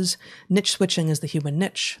challenges, niche switching as the human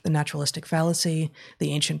niche, the naturalistic fallacy,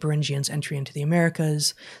 the ancient Beringians' entry into the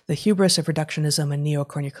Americas, the hubris of reductionism and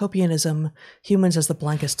neo-cornucopianism, humans as the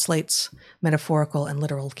blankest slates, metaphorical and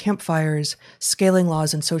literal campfires, scaling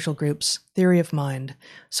laws and social groups, theory of mind,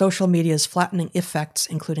 social media's flattening effects,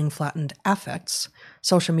 including flattened affects,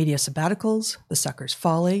 social media sabbaticals, the sucker's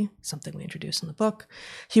folly, something we introduce in the book,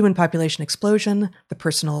 human population explosion, the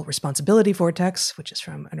personal responsibility vortex, which is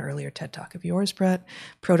from an earlier TED Talk of yours, Brett,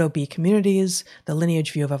 proto-bee communities, the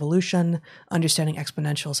lineage view of evolution, understanding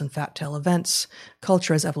exponentials and fat tail events,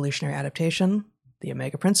 culture as evolutionary adaptation, the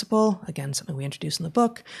Omega Principle, again, something we introduce in the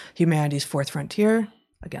book, humanity's fourth frontier,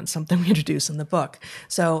 again, something we introduce in the book.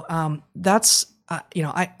 So that's,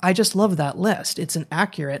 I just love that list. It's an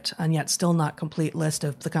accurate and yet still not complete list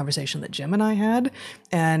of the conversation that Jim and I had.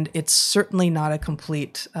 And it's certainly not a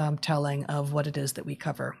complete telling of what it is that we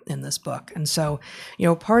cover in this book. And so,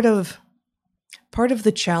 part of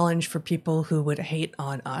the challenge for people who would hate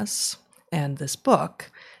on us and this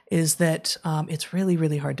book is that it's really,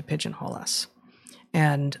 really hard to pigeonhole us.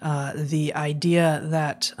 And the idea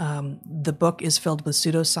that the book is filled with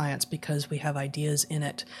pseudoscience because we have ideas in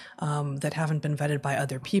it that haven't been vetted by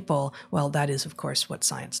other people, well, that is, of course, what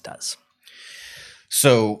science does.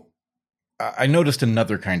 So I noticed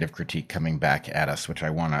another kind of critique coming back at us, which I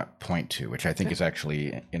want to point to, which I think is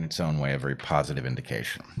actually, in its own way, a very positive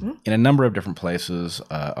indication. Mm-hmm. In a number of different places,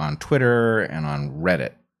 on Twitter and on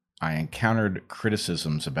Reddit, I encountered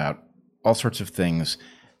criticisms about all sorts of things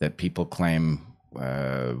that people claim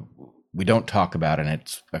we don't talk about, and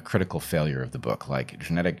it's a critical failure of the book, like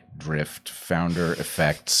genetic drift, founder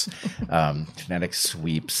effects, genetic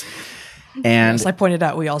sweeps. And as I pointed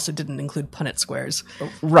out, we also didn't include Punnett squares.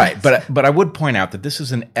 Right, but I would point out that this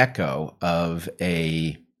is an echo of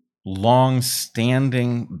a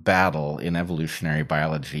long-standing battle in evolutionary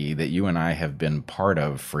biology that you and I have been part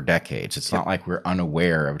of for decades. It's not like we're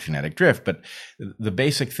unaware of genetic drift, but the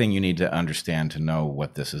basic thing you need to understand to know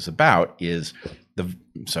what this is about is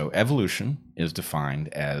so evolution is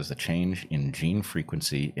defined as the change in gene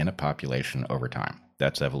frequency in a population over time.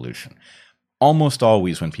 That's evolution. Almost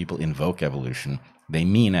always when people invoke evolution, they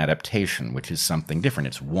mean adaptation, which is something different.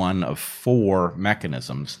 It's one of 4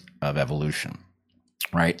 mechanisms of evolution.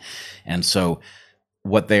 Right. And so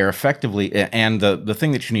what they are effectively, and the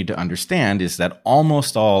thing that you need to understand is that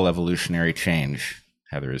almost all evolutionary change,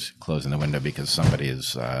 Heather is closing the window because somebody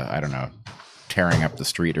is, tearing up the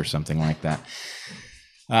street or something like that.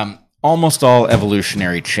 Almost all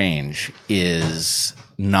evolutionary change is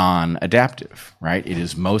non-adaptive, right? It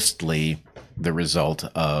is mostly the result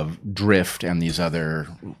of drift and these other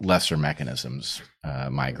lesser mechanisms,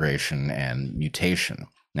 migration and mutation.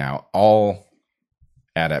 Now, all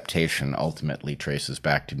adaptation ultimately traces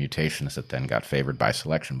back to mutations that then got favored by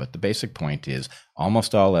selection. But the basic point is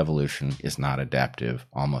almost all evolution is not adaptive.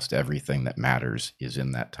 Almost everything that matters is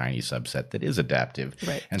in that tiny subset that is adaptive.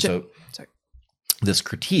 Right. And so this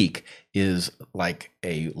critique is like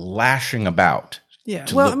a lashing about. Yeah.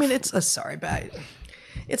 Well, I mean, it's the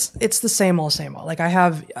same old. Like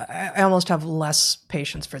I almost have less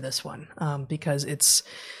patience for this one because it's,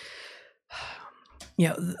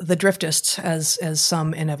 the driftists, as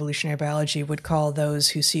some in evolutionary biology would call those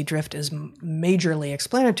who see drift as majorly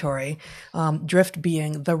explanatory, drift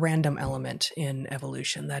being the random element in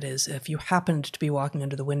evolution. That is, if you happened to be walking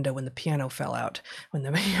under the window when the piano fell out,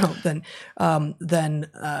 then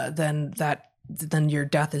your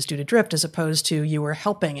death is due to drift, as opposed to you were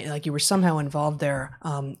helping, like you were somehow involved there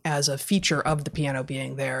as a feature of the piano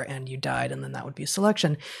being there, and you died, and then that would be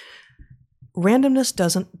selection. Randomness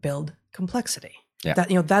doesn't build complexity. Yeah.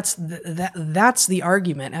 That's the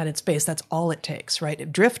argument at its base. That's all it takes, right?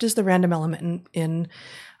 If drift is the random element in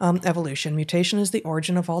evolution. Mutation is the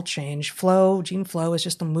origin of all change. Gene flow is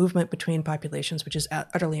just a movement between populations, which is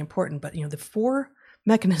utterly important. But, the 4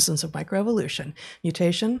 mechanisms of microevolution: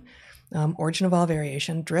 mutation, origin of all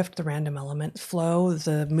variation; drift, the random element; flow,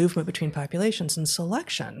 the movement between populations; and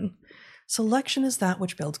selection. Selection is that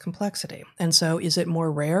which builds complexity. And so is it more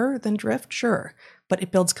rare than drift? Sure. But it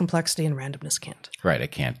builds complexity and randomness can't. Right.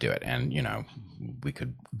 It can't do it. And, we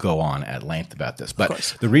could go on at length about this.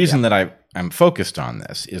 But the reason that I'm focused on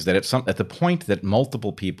this is that at the point that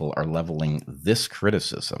multiple people are leveling this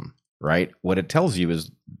criticism, right, what it tells you is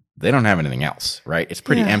they don't have anything else, right? It's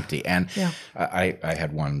pretty empty. And I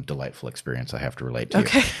had one delightful experience I have to relate to.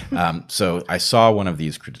 Okay. So I saw one of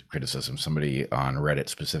these criticisms. Somebody on Reddit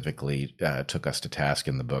specifically took us to task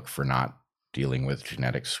in the book for not dealing with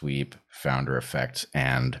genetic sweep, founder effects,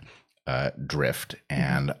 and drift.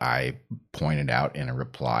 And I pointed out in a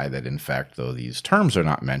reply that, in fact, though these terms are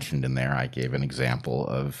not mentioned in there, I gave an example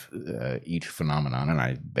of each phenomenon. And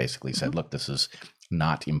I basically said, look, this is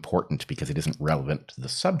not important because it isn't relevant to the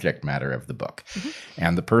subject matter of the book.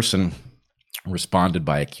 And the person responded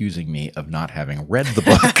by accusing me of not having read the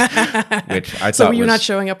book, which I thought So were you not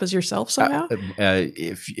showing up as yourself somehow?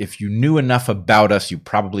 If you knew enough about us, you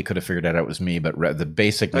probably could have figured out it was me. But the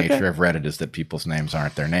basic nature of Reddit is that people's names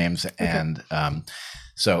aren't their names. And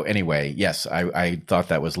so anyway, yes, I thought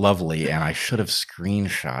that was lovely, and I should have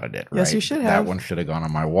screenshotted it. Right? Yes, you should have. That one should have gone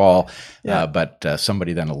on my wall. But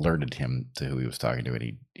somebody then alerted him to who he was talking to,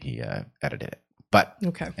 and he edited it. But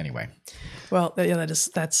anyway. Well,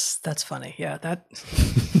 that's funny. Yeah, that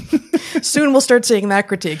soon we'll start seeing that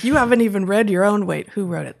critique. You haven't even read your own. Wait, who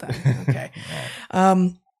wrote it then? Okay.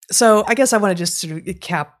 So I guess I want to just sort of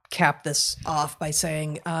cap this off by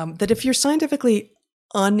saying that if you're scientifically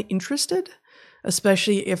uninterested,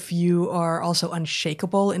 especially if you are also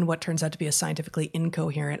unshakable in what turns out to be a scientifically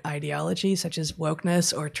incoherent ideology, such as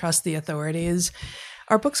wokeness or trust the authorities,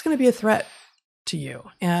 our book's going to be a threat to you.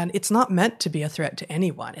 And it's not meant to be a threat to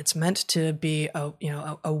anyone. It's meant to be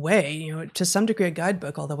a way, to some degree a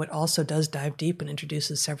guidebook, although it also does dive deep and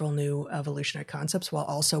introduces several new evolutionary concepts while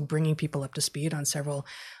also bringing people up to speed on several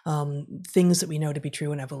things that we know to be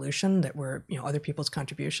true in evolution that were, other people's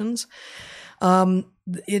contributions.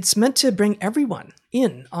 It's meant to bring everyone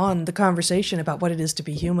in on the conversation about what it is to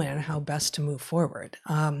be human and how best to move forward.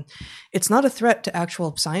 It's not a threat to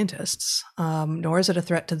actual scientists, nor is it a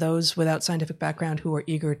threat to those without scientific background who are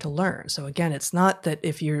eager to learn. So again, it's not that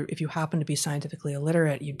if you happen to be scientifically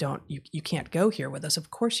illiterate, you can't go here with us. Of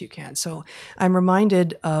course you can. So I'm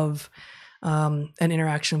reminded of an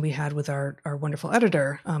interaction we had with our wonderful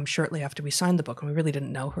editor shortly after we signed the book, and we really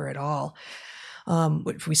didn't know her at all.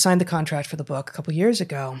 We signed the contract for the book a couple years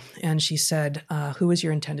ago, and she said, who is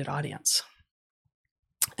your intended audience?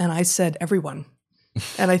 And I said, everyone.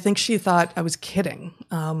 And I think she thought I was kidding.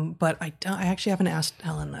 But I actually haven't asked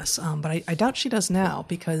Helen this, but I doubt she does now,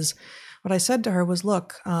 because what I said to her was,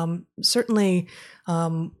 look, certainly,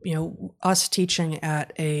 us teaching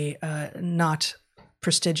at a not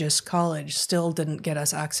prestigious college still didn't get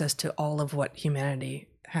us access to all of what humanity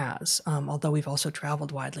has, although we've also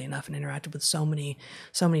traveled widely enough and interacted with so many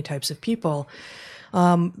types of people.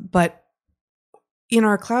 But in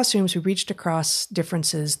our classrooms, we reached across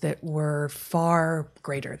differences that were far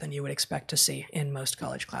greater than you would expect to see in most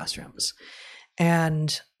college classrooms.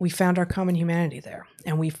 And we found our common humanity there.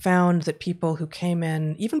 And we found that people who came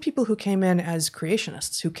in, even people who came in as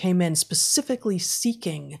creationists, who came in specifically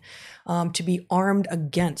seeking to be armed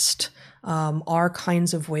against our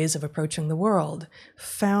kinds of ways of approaching the world,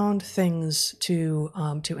 found things to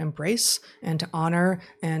embrace and to honor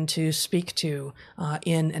and to speak to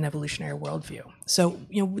in an evolutionary worldview. So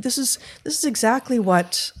this is exactly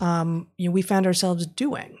what we found ourselves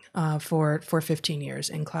doing for 15 years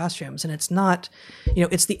in classrooms, and it's not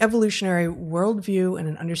it's the evolutionary worldview and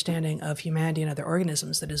an understanding of humanity and other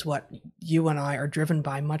organisms that is what you and I are driven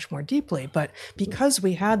by much more deeply. But because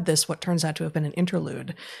we had this, what turns out to have been an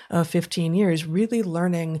interlude of 15 years, really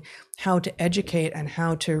learning how to educate and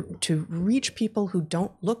how to reach people who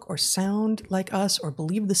don't look or sound like us or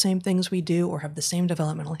believe the same things we do or have the same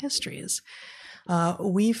developmental histories,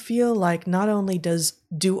 we feel like not only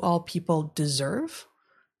do all people deserve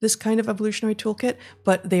this kind of evolutionary toolkit,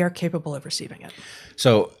 but they are capable of receiving it.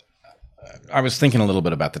 So I was thinking a little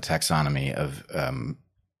bit about the taxonomy of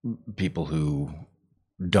people who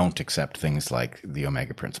don't accept things like the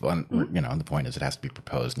Omega Principle. And, the point is it has to be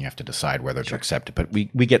proposed and you have to decide whether to accept it. But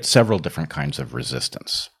we get several different kinds of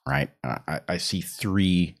resistance, right? I see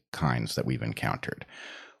 3 kinds that we've encountered.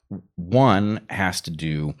 One has to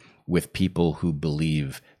do with people who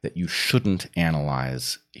believe that you shouldn't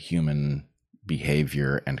analyze human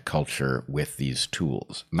behavior and culture with these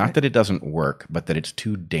tools. Not that it doesn't work, but that it's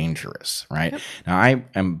too dangerous, right? Yep. Now, I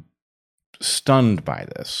am stunned by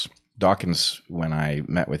this. Dawkins, when I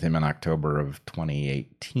met with him in October of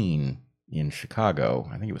 2018 in Chicago,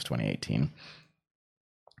 I think it was 2018.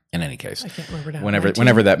 In any case, I can't remember now.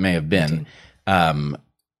 Whenever that may have been,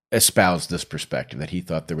 espoused this perspective that he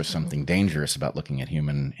thought there was something dangerous about looking at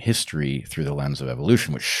human history through the lens of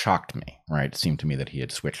evolution, which shocked me, right? It seemed to me that he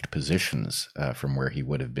had switched positions from where he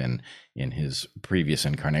would have been in his previous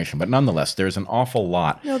incarnation. But nonetheless, there's an awful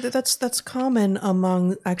lot. No, that's common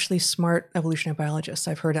among actually smart evolutionary biologists.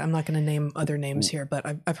 I've heard it. I'm not going to name other names here, but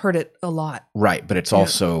I've heard it a lot. Right, but it's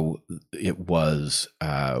also, it was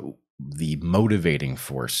the motivating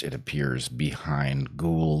force, it appears, behind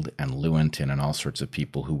Gould and Lewontin and all sorts of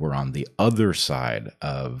people who were on the other side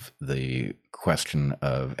of the question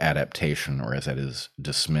of adaptation, or as that is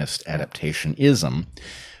dismissed, adaptationism,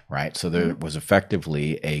 right? So there was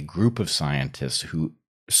effectively a group of scientists who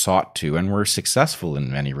sought to, and were successful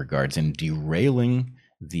in many regards, in derailing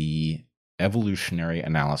the evolutionary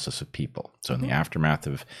analysis of people. So in the aftermath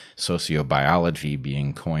of sociobiology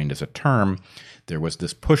being coined as a term, there was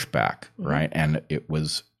this pushback, right? And it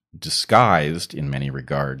was disguised in many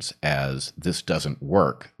regards as this doesn't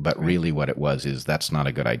work, but really what it was is that's not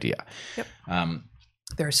a good idea. Yep.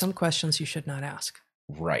 There are some questions you should not ask.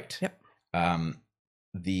 Right. Yep.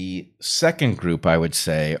 The second group, I would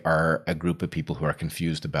say, are a group of people who are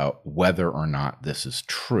confused about whether or not this is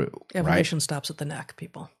true. Evolution stops at the neck,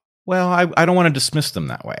 people. Well, I don't want to dismiss them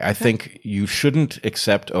that way. I think you shouldn't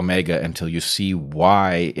accept Omega until you see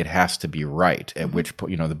why it has to be right, at which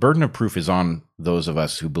point, the burden of proof is on those of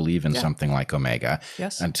us who believe in something like Omega.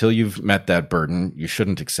 Yes. Until you've met that burden, you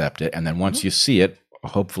shouldn't accept it. And then once you see it,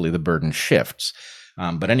 hopefully the burden shifts.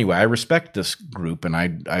 But anyway, I respect this group, and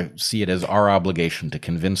I see it as our obligation to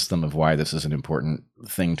convince them of why this is an important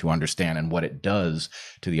thing to understand and what it does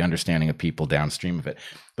to the understanding of people downstream of it.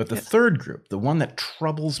 But the third group, the one that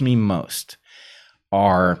troubles me most,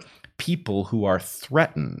 are people who are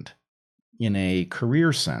threatened in a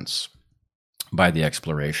career sense by the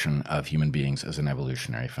exploration of human beings as an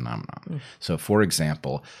evolutionary phenomenon. So, for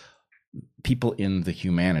example, people in the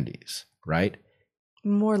humanities, right?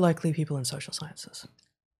 More likely people in social sciences.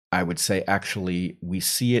 I would say actually we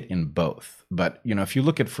see it in both. But, if you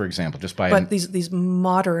look at, for example, just by... But these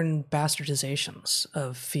modern bastardizations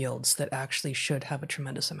of fields that actually should have a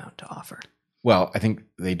tremendous amount to offer. Well, I think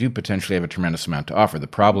they do potentially have a tremendous amount to offer. The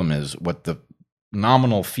problem is what the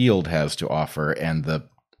nominal field has to offer and the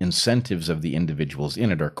incentives of the individuals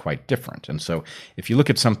in it are quite different. And so if you look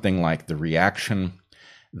at something like the reaction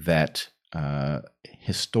that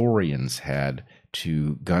historians had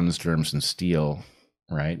to guns, germs, and steel,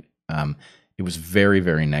 right? It was very,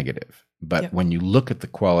 very negative. But when you look at the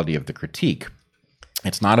quality of the critique,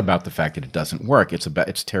 it's not about the fact that it doesn't work. It's about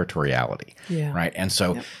its territoriality, right? And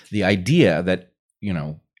so the idea that,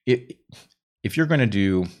 if you're going to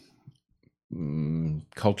do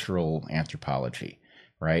cultural anthropology,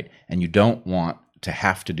 right, and you don't want to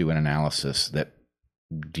have to do an analysis that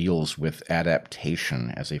deals with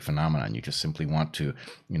adaptation as a phenomenon. You just simply want to,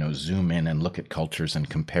 zoom in and look at cultures and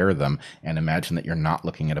compare them and imagine that you're not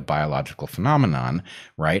looking at a biological phenomenon,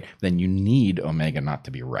 right? Then you need Omega not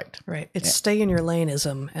to be right. Right. It's stay in your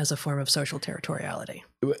laneism as a form of social territoriality.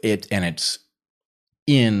 It's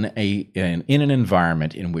in an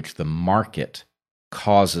environment in which the market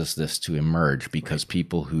causes this to emerge because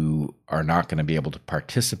people who are not going to be able to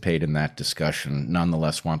participate in that discussion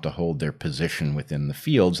nonetheless want to hold their position within the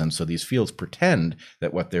fields. And so these fields pretend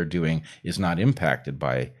that what they're doing is not impacted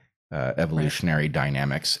by evolutionary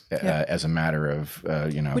dynamics as a matter of,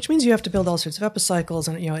 Which means you have to build all sorts of epicycles.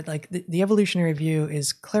 And, like the evolutionary view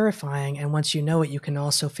is clarifying. And once you know it, you can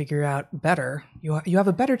also figure out better. You have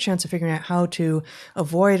a better chance of figuring out how to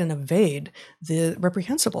avoid and evade the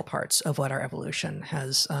reprehensible parts of what our evolution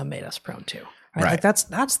has made us prone to. Right? Like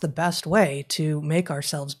that's the best way to make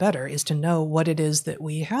ourselves better, is to know what it is that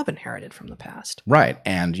we have inherited from the past. Right.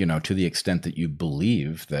 And, to the extent that you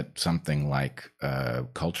believe that something like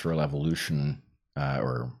cultural evolution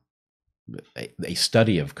or a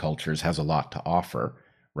study of cultures has a lot to offer,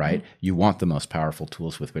 right? You want the most powerful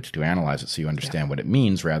tools with which to analyze it so you understand what it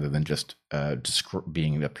means rather than just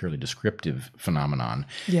being a purely descriptive phenomenon.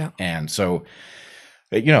 Yeah. And so...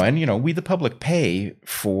 we the public pay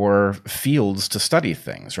for fields to study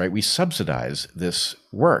things, right? We subsidize this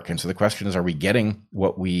work. And so the question is, are we getting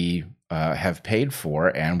what we have paid for?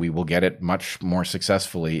 And we will get it much more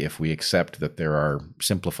successfully if we accept that there are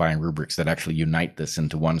simplifying rubrics that actually unite this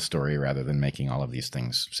into one story rather than making all of these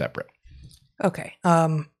things separate. Okay.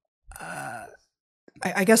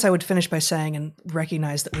 I guess I would finish by saying and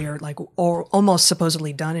recognize that we are like almost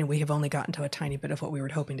supposedly done, and we have only gotten to a tiny bit of what we were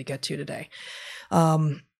hoping to get to today.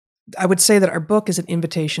 I would say that our book is an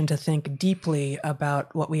invitation to think deeply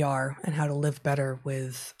about what we are and how to live better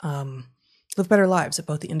live better lives at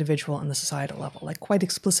both the individual and the societal level. Like quite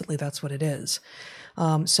explicitly, that's what it is.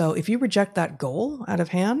 So if you reject that goal out of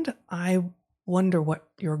hand, I wonder what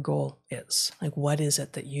your goal is. Like, what is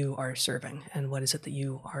it that you are serving, and what is it that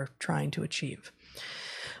you are trying to achieve?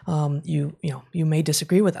 You may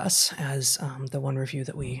disagree with us, as the one review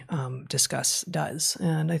that we discuss does,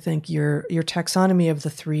 and I think your taxonomy of the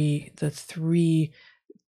three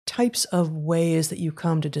types of ways that you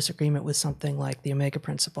come to disagreement with something like the Omega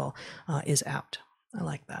Principle is apt. I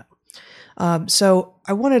like that. So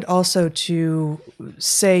I wanted also to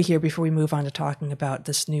say here before we move on to talking about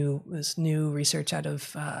this new research out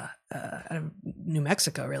of New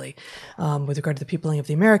Mexico, really, with regard to the peopling of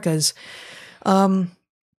the Americas.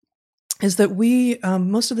 Is that we,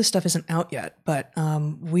 most of this stuff isn't out yet, but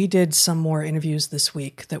we did some more interviews this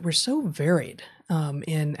week that were so varied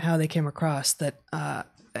in how they came across that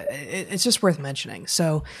it's just worth mentioning.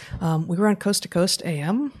 So we were on Coast to Coast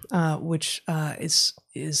AM, which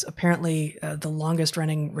is apparently the longest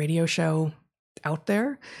running radio show out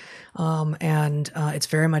there. And it's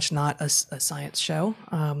very much not a science show.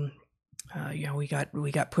 We got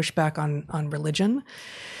pushback on religion.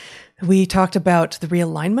 We talked about the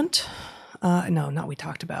realignment.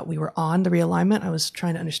 We were on the realignment. I was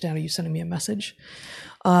trying to understand. Are you sending me a message?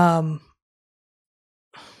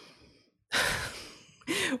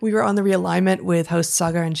 We were on the realignment with host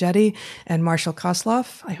Sagar Enjeti and Marshall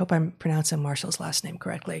Kosloff. I hope I'm pronouncing Marshall's last name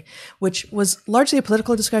correctly, which was largely a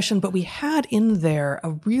political discussion, but we had in there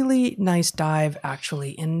a really nice dive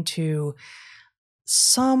actually into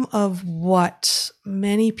some of what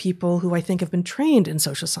many people who I think have been trained in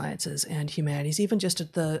social sciences and humanities, even just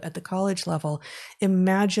at the college level,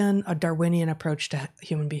 imagine a Darwinian approach to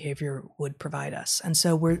human behavior would provide us. And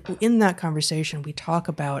so we're in that conversation, we talk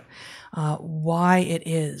about why it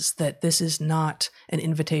is that this is not an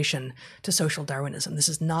invitation to social Darwinism. This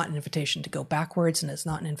is not an invitation to go backwards, and it's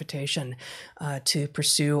not an invitation to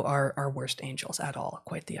pursue our worst angels at all.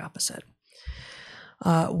 Quite the opposite.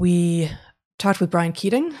 We talked with Brian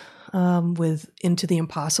Keating with Into the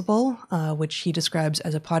Impossible, which he describes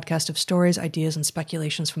as a podcast of stories, ideas, and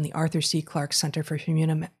speculations from the Arthur C. Clarke Center for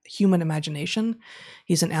Human Imagination.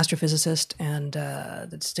 He's an astrophysicist and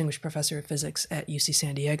the distinguished professor of physics at UC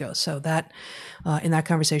San Diego. So that in that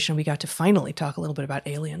conversation, we got to finally talk a little bit about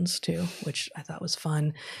aliens too, which I thought was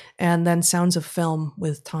fun. And then Sounds of Film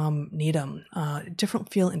with Tom Needham.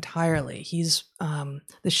 Different feel entirely.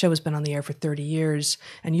 This show has been on the air for 30 years,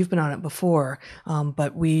 and you've been on it before,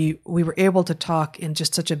 but we were able to talk in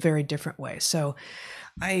just such a very different way. So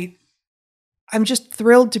I'm just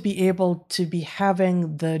thrilled to be able to be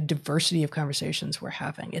having the diversity of conversations we're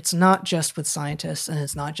having. It's not just with scientists, and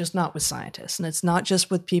it's not just not with scientists, and it's not just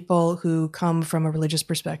with people who come from a religious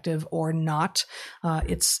perspective or not.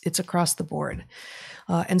 It's across the board.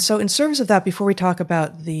 And so in service of that, before we talk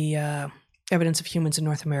about the evidence of humans in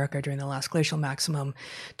North America during the last glacial maximum,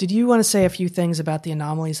 did you want to say a few things about the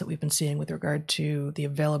anomalies that we've been seeing with regard to the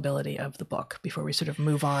availability of the book before we sort of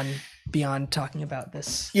move on beyond talking about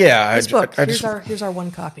this? Yeah, this book. Here's our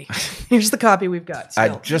one copy. Here's the copy we've got. Still. I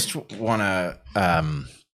just want to.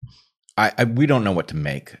 We don't know what to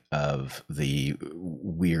make of the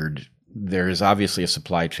weird. There is obviously a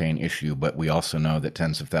supply chain issue, but we also know that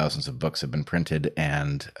tens of thousands of books have been printed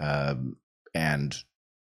and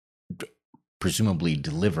presumably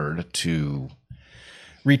delivered to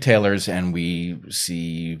retailers, and we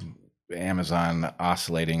see Amazon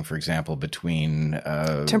oscillating, for example, between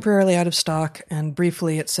temporarily out of stock, and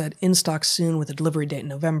briefly it said in stock soon with a delivery date in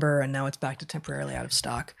November, and now it's back to temporarily out of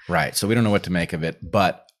stock. Right. So we don't know what to make of it,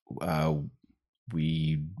 but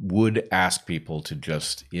we would ask people to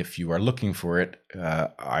just, if you are looking for it,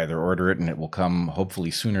 either order it and it will come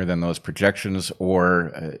hopefully sooner than those projections,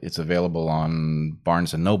 or it's available on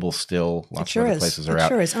Barnes & Noble still. Lots of other places are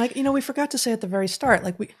out. It sure is. And we forgot to say at the very start,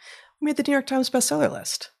 we made the New York Times bestseller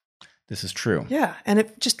list. This is true. Yeah, and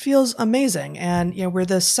it just feels amazing. And we're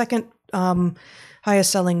the second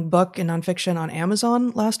highest selling book in nonfiction on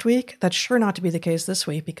Amazon last week. That's sure not to be the case this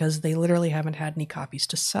week, because they literally haven't had any copies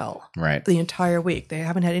to sell the entire week. They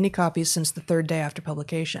haven't had any copies since the third day after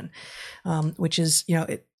publication, which is,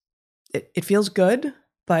 it feels good,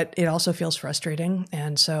 but it also feels frustrating.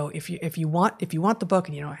 And so if you want the book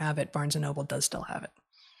and you don't have it, Barnes & Noble does still have it.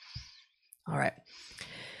 All right.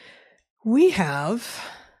 We have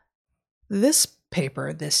this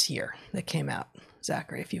paper this year that came out.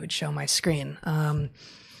 Zachary, if you would show my screen.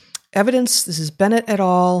 Evidence, this is Bennett et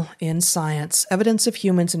al. In Science, Evidence of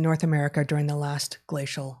Humans in North America During the Last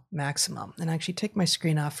Glacial Maximum. And I actually take my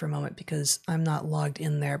screen off for a moment because I'm not logged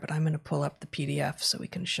in there, but I'm going to pull up the PDF so we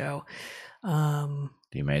can show the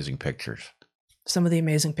amazing pictures. Some of the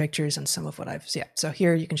amazing pictures and some of what I've, yeah. So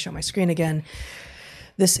here you can show my screen again.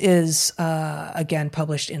 This is, again,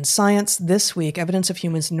 published in Science this week, Evidence of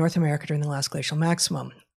Humans in North America During the Last Glacial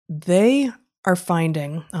Maximum. They are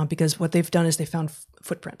finding, because what they've done is they found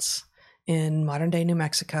footprints in modern-day New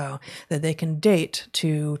Mexico that they can date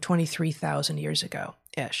to 23,000 years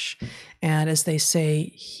ago-ish. And as they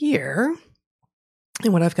say here,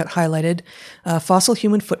 and what I've got highlighted, fossil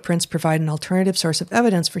human footprints provide an alternative source of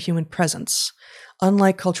evidence for human presence.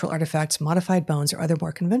 Unlike cultural artifacts, modified bones, or other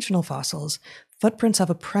more conventional fossils, footprints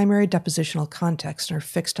have a primary depositional context and are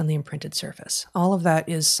fixed on the imprinted surface. All of that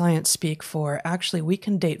is science speak for actually we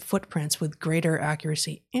can date footprints with greater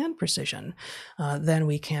accuracy and precision than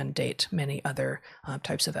we can date many other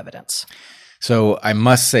types of evidence. So I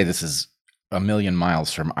must say this is a million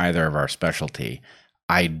miles from either of our specialty.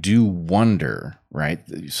 I do wonder, right?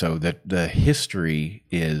 So that the history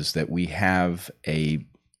is that we have a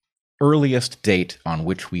earliest date on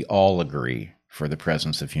which we all agree for the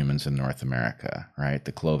presence of humans in North America, right?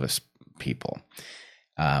 The Clovis people.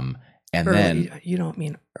 And early, then you don't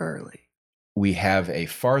mean early. We have a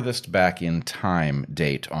farthest back in time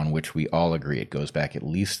date on which we all agree. It goes back at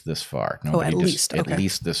least this far. At least. Okay. At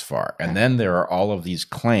least this far. And then there are all of these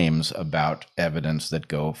claims about evidence that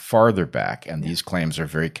go farther back, and these claims are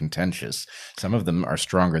very contentious. Some of them are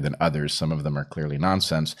stronger than others. Some of them are clearly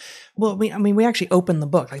nonsense. Well, we actually open the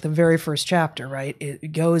book, like the very first chapter, right?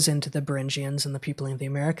 It goes into the Beringians and the peopling of the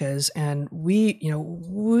Americas, and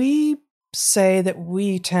we say that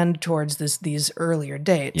we tend towards these earlier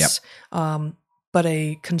dates. Yep. But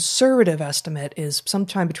a conservative estimate is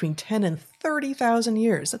sometime between 10 and 30,000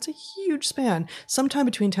 years. That's a huge span. Sometime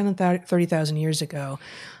between 10 and 30,000 years ago,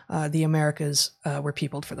 the Americas were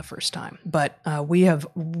peopled for the first time. But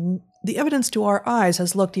the evidence to our eyes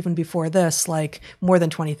has looked even before this like more than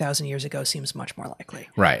 20,000 years ago seems much more likely.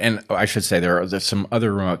 Right. And I should say there's some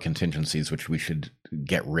other remote contingencies which we should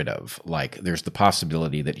get rid of. Like there's the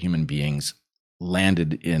possibility that human beings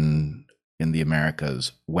landed in the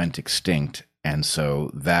Americas, went extinct, and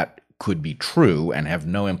so that could be true and have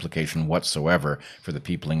no implication whatsoever for the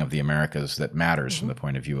peopling of the Americas that matters from the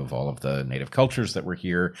point of view of all of the native cultures that were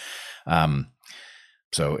here.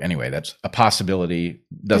 So anyway, that's a possibility.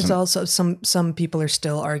 There's also some people are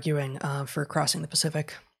still arguing for crossing the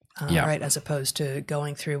Pacific, right, as opposed to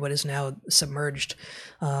going through what is now submerged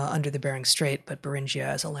under the Bering Strait, but Beringia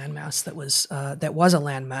as a landmass that was a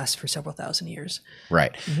landmass for several thousand years.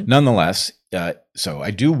 Right. Mm-hmm. Nonetheless, so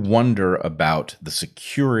I do wonder about the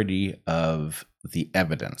security of the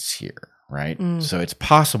evidence here. Right. So it's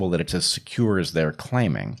possible that it's as secure as they're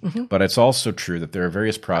claiming, but it's also true that there are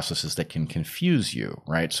various processes that can confuse you.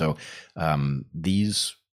 Right. So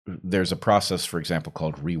there's a process, for example,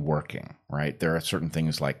 called reworking. Right. There are certain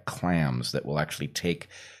things like clams that will actually take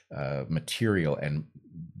material and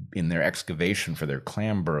in their excavation for their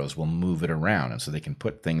clam burrows will move it around. And so they can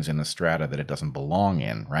put things in a strata that it doesn't belong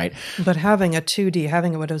in, right? But having a 2D,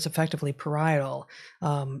 having what is effectively parietal,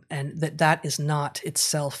 and that is not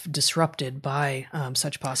itself disrupted by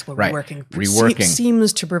such possible reworking. Reworking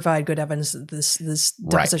seems to provide good evidence that this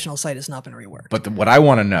depositional site has not been reworked. But what I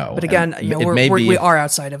want to know... But again, we are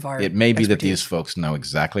outside of our It may be that these folks know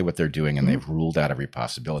exactly what they're doing and they've ruled out every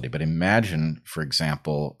possibility. But imagine, for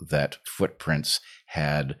example, that footprints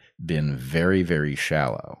had been very, very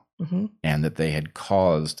shallow and that they had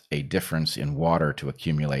caused a difference in water to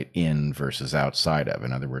accumulate in versus outside of.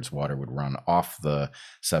 In other words, water would run off the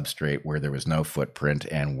substrate where there was no footprint,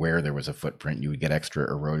 and where there was a footprint, you would get extra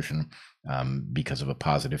erosion because of a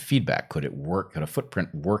positive feedback. Could a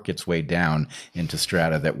footprint work its way down into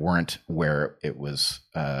strata that weren't where it was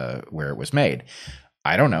made?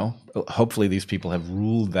 I don't know. Hopefully these people have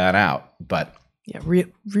ruled that out, but... Yeah,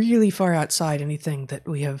 really far outside anything that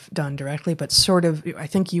we have done directly, but sort of, I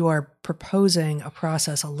think you are proposing a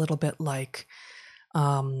process a little bit like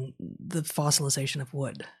the fossilization of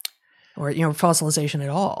wood, or, fossilization at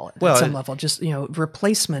all at some level, just,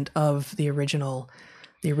 replacement of the original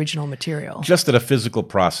material. Just that a physical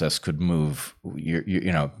process could move,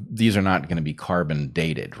 these are not going to be carbon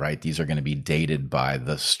dated, right? These are going to be dated by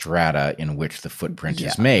the strata in which the footprint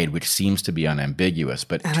is made, which seems to be unambiguous.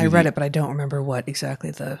 But I read it, but I don't remember what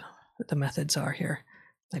exactly the methods are here.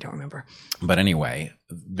 I don't remember. But anyway,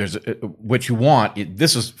 there's what you want.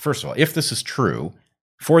 This is, first of all, if this is true,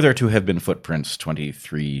 for there to have been footprints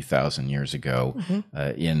 23,000 years ago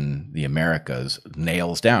in the Americas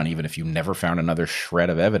nails down, even if you never found another shred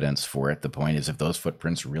of evidence for it. The point is, if those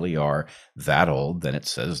footprints really are that old, then it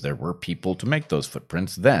says there were people to make those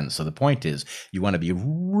footprints then. So the point is, you want to be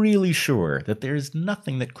really sure that there's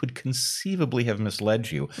nothing that could conceivably have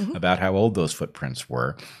misled you about how old those footprints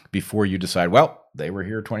were before you decide, well, they were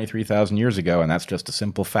here 23,000 years ago, and that's just a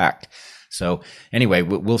simple fact. So anyway,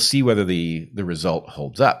 we'll see whether the result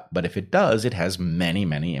holds up. But if it does, it has many,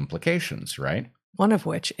 many implications, right? One of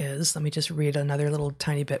which is, let me just read another little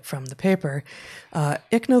tiny bit from the paper.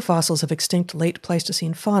 Ichnofossils of extinct late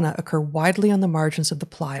Pleistocene fauna occur widely on the margins of the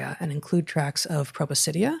playa and include tracks of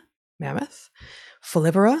Proboscidea, mammoth,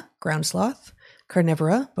 Folivora, ground sloth,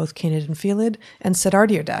 Carnivora, both canid and felid, and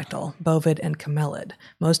Cedardiodactyl, bovid and camelid,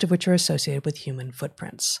 most of which are associated with human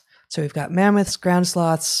footprints. So we've got mammoths, ground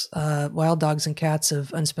sloths, wild dogs and cats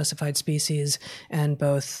of unspecified species, and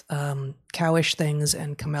both cowish things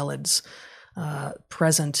and camelids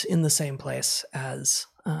present in the same place as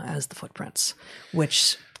the footprints,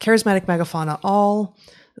 which charismatic megafauna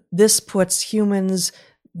this puts humans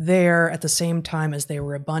there at the same time as they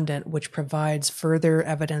were abundant, which provides further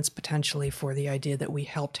evidence potentially for the idea that we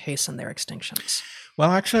helped hasten their extinctions.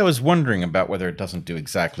 Well, actually, I was wondering about whether it doesn't do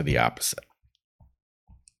exactly the opposite.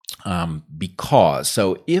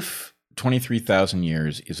 So if 23,000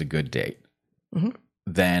 years is a good date,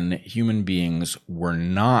 then human beings were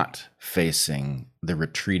not facing the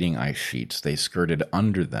retreating ice sheets. They skirted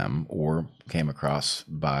under them or came across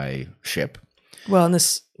by ship. Well,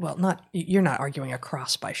 you're not arguing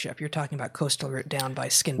across by ship. You're talking about coastal route down by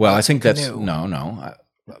skin. Well, I think that's no.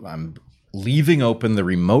 I'm leaving open the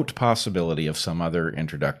remote possibility of some other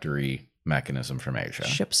introductory mechanism from Asia.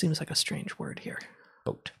 Ship seems like a strange word here.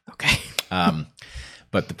 Boat. Okay.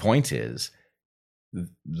 But the point is,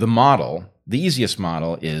 the easiest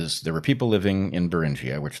model is there were people living in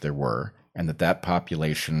Beringia, which there were, and that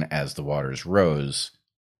population, as the waters rose,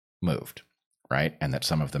 moved, right? And that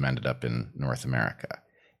some of them ended up in North America.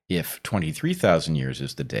 If 23,000 years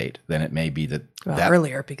is the date, then it may be that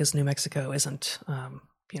earlier, because New Mexico isn't,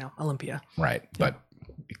 Olympia. Right. Yeah. But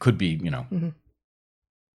it could be, could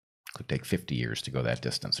take 50 years to go that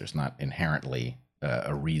distance. There's not inherently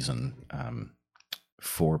a reason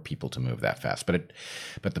for people to move that fast. But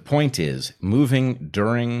the point is, moving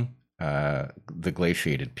during the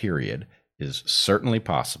glaciated period is certainly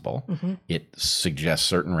possible. It suggests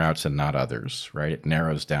certain routes and not others, right? It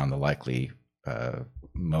narrows down the likely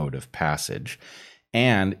mode of passage.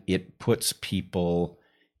 And it puts people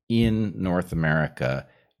in North America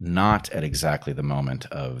not at exactly the moment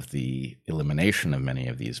of the elimination of many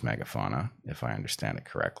of these megafauna, if I understand it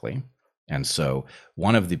correctly. And so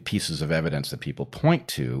one of the pieces of evidence that people point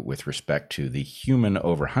to with respect to the human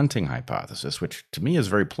overhunting hypothesis, which to me is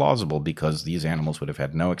very plausible because these animals would have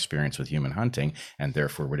had no experience with human hunting and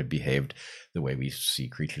therefore would have behaved the way we see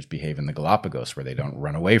creatures behave in the Galapagos, where they don't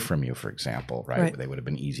run away from you, for example, right? They would have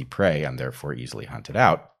been easy prey and therefore easily hunted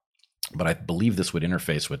out. But I believe this would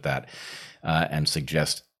interface with that and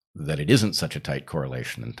suggest that it isn't such a tight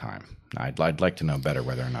correlation in time. I'd like to know better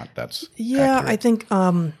whether or not that's accurate. I think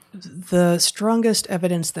the strongest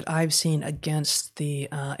evidence that I've seen against the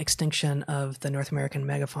extinction of the North American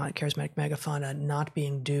megafauna, charismatic megafauna, not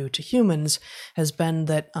being due to humans has been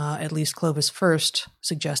that at least Clovis first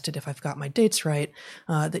suggested, if I've got my dates right,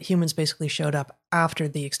 that humans basically showed up after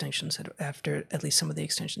the extinctions, after at least some of the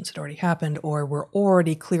extinctions had already happened, or were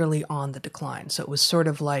already clearly on the decline. So it was sort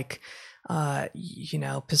of like,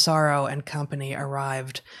 Pizarro and company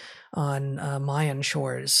arrived on Mayan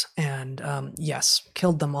shores and yes,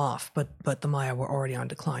 killed them off, but the Maya were already in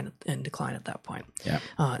decline at that point. Yeah.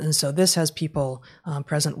 And so this has people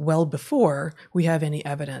present well before we have any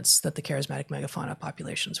evidence that the charismatic megafauna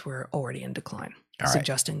populations were already in decline,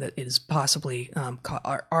 suggesting that it is possibly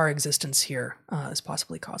our existence here is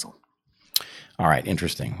possibly causal. All right,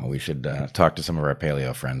 interesting. Well, we should talk to some of our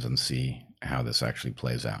paleo friends and see how this actually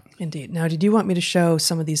plays out. Indeed. Now, did you want me to show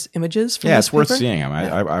some of these images from this it's paper? Worth seeing them.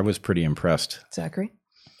 I was pretty impressed. Zachary?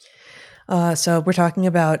 So we're talking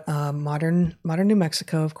about modern New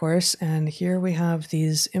Mexico, of course, and here we have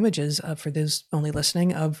these images for those only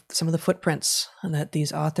listening of some of the footprints that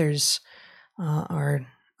these authors are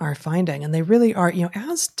finding. And they really are,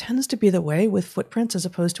 as tends to be the way with footprints as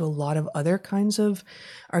opposed to a lot of other kinds of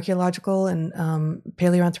archaeological and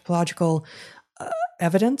paleoanthropological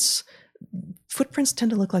evidence, footprints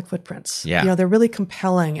tend to look like footprints. Yeah. They're really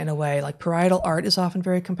compelling in a way. Like parietal art is often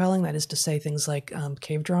very compelling. That is to say things like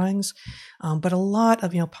cave drawings. But a lot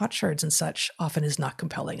of, potsherds and such often is not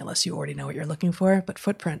compelling unless you already know what you're looking for. But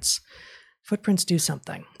footprints footprints do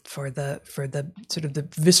something for the sort of the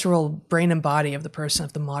visceral brain and body of the person,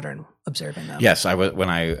 of the modern observing them. Yes, when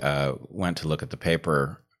I went to look at the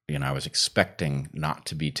paper, I was expecting not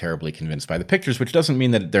to be terribly convinced by the pictures, which doesn't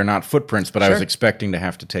mean that they're not footprints, but Sure. I was expecting to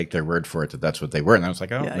have to take their word for it that that's what they were. And I was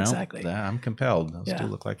like, oh, Yeah, no, exactly. I'm compelled. Those do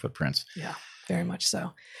look like footprints. Yeah, very much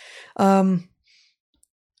so.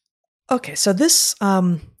 Okay, so this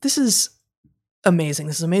is amazing.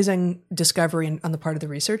 This is amazing discovery on the part of the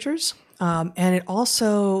researchers. And it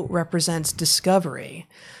also represents discovery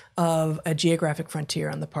of a geographic frontier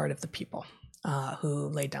on the part of the people who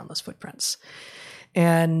laid down those footprints.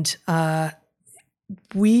 And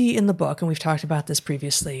we in the book, and we've talked about this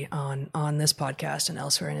previously on this podcast and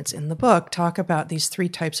elsewhere, and it's in the book, talk about these three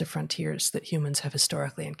types of frontiers that humans have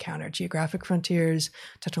historically encountered: geographic frontiers,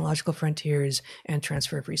 technological frontiers, and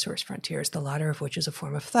transfer of resource frontiers, the latter of which is a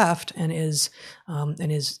form of theft and is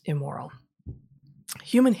immoral.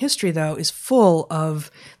 Human history, though, is full of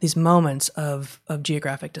these moments of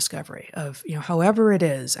geographic discovery, of, however it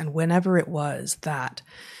is and whenever it was that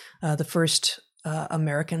the first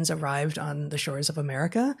Americans arrived on the shores of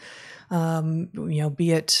America,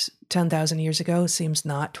 be it 10,000 years ago, seems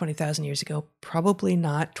not, 20,000 years ago, probably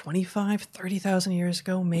not, 25, 30,000 years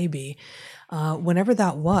ago, maybe. Whenever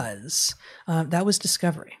that was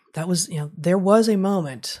discovery. That was, there was a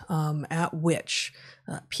moment at which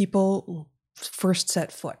people first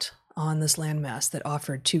set foot on this landmass that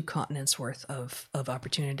offered 2 continents worth of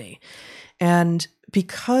opportunity. And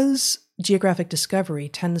because geographic discovery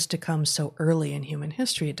tends to come so early in human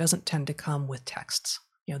history, it doesn't tend to come with texts.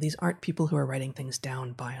 These aren't people who are writing things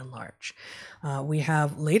down by and large. We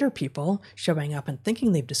have later people showing up and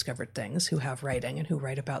thinking they've discovered things, who have writing and who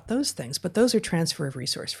write about those things, but those are transfer of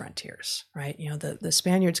resource frontiers, right? The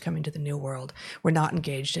Spaniards coming to the New World were not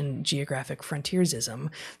engaged in geographic frontiersism.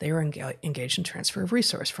 They were engaged in transfer of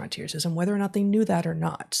resource frontiersism, whether or not they knew that or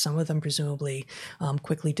not. Some of them presumably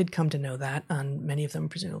quickly did come to know that, and many of them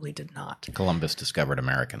presumably did not. Columbus discovered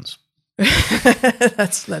Americans.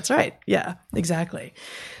 That's right. Yeah, exactly.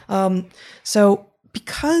 So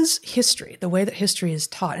because history, the way that history is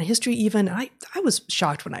taught, and history even, I was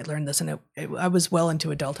shocked when I learned this, and I was well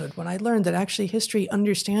into adulthood when I learned that actually history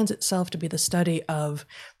understands itself to be the study of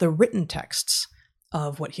the written texts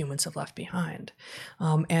of what humans have left behind.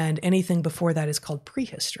 And anything before that is called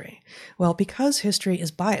prehistory. Well, because history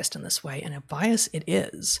is biased in this way, and a bias it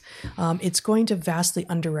is, it's going to vastly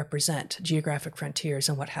underrepresent geographic frontiers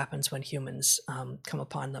and what happens when humans come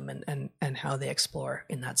upon them and how they explore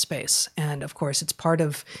in that space. And of course, it's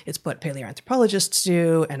what paleoanthropologists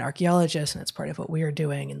do and archaeologists, and it's part of what we are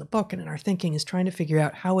doing in the book and in our thinking, is trying to figure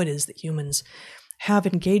out how it is that humans have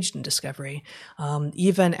engaged in discovery,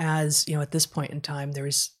 even as, at this point in time, there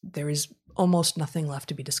is almost nothing left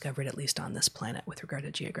to be discovered, at least on this planet, with regard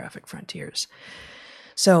to geographic frontiers.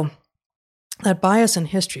 So that bias in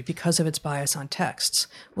history, because of its bias on texts,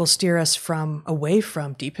 will steer us away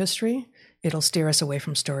from deep history. It'll steer us away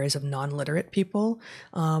from stories of non-literate people.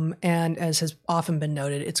 And as has often been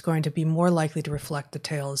noted, it's going to be more likely to reflect the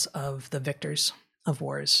tales of the victors of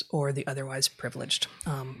wars, or the otherwise privileged,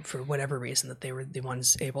 for whatever reason, that they were the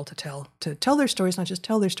ones able to tell their stories, not just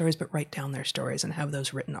tell their stories, but write down their stories and have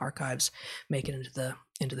those written archives make it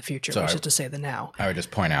into the future, which is to say the now. I would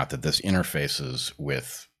just point out that this interfaces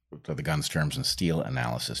with the Guns, Germs, and Steel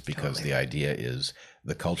analysis, because the idea is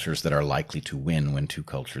the cultures that are likely to win when 2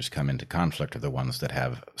 cultures come into conflict are the ones that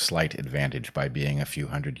have slight advantage by being a few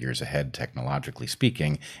hundred years ahead, technologically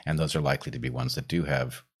speaking, and those are likely to be ones that do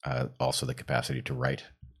have also the capacity to write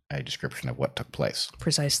a description of what took place.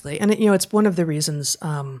 Precisely. And it's one of the reasons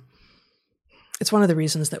that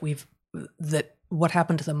what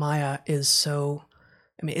happened to the Maya is so,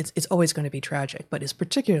 it's always going to be tragic, but it's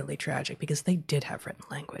particularly tragic because they did have written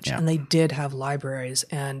language, and they did have libraries,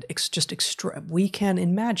 and we can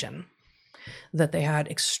imagine that they had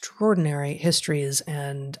extraordinary histories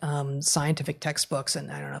and scientific textbooks,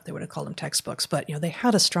 and I don't know if they would have called them textbooks, but they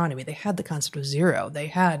had astronomy, they had the concept of zero, they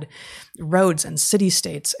had roads and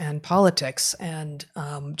city-states and politics and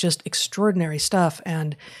just extraordinary stuff.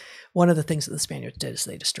 And one of the things that the Spaniards did is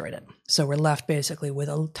they destroyed it. So we're left basically with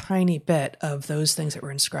a tiny bit of those things that were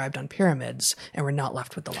inscribed on pyramids, and we're not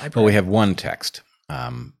left with the library. Well, we have one text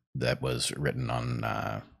that was written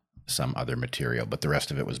on some other material, but the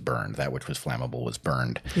rest of it was burned. That which was flammable was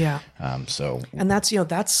burned. Yeah. And that's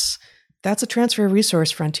a transfer of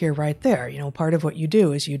resource frontier right there. Part of what you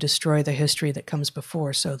do is you destroy the history that comes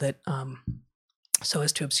before, so that so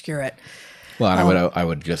as to obscure it. Well, and I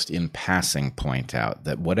would just in passing point out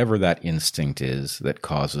that whatever that instinct is that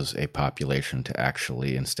causes a population to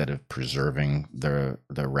actually, instead of preserving the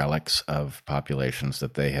relics of populations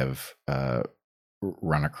that they have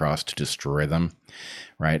run across, to destroy them,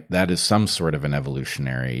 right? That is some sort of an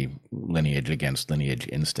evolutionary lineage against lineage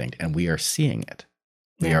instinct, and we are seeing it.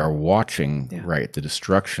 We are watching, right, the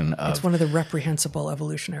destruction of... It's one of the reprehensible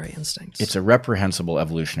evolutionary instincts. It's a reprehensible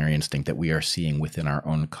evolutionary instinct that we are seeing within our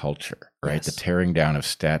own culture, right? Yes. The tearing down of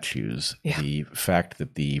statues, the fact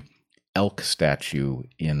that the elk statue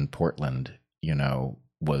in Portland,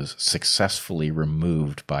 was successfully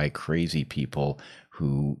removed by crazy people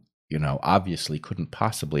who, obviously couldn't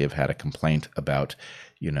possibly have had a complaint about,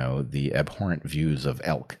 the abhorrent views of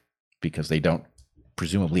elk, because they don't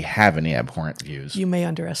presumably have any abhorrent views. You may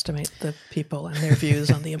underestimate the people and their views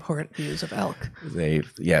on the abhorrent views of elk.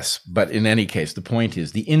 Yes, but in any case, the point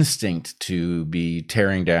is the instinct to be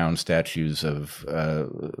tearing down statues of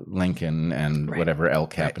Lincoln and whatever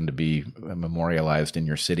elk happened to be memorialized in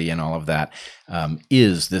your city and all of that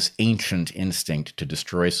is this ancient instinct to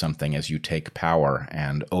destroy something as you take power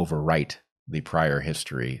and overwrite the prior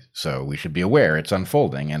history. So we should be aware it's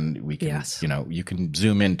unfolding, and we can, you can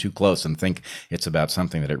zoom in too close and think it's about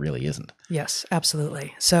something that it really isn't. Yes,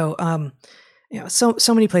 absolutely. So,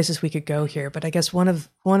 so many places we could go here, but I guess one of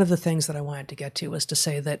the things that I wanted to get to was to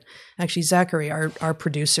say that actually Zachary, our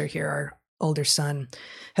producer here, our older son,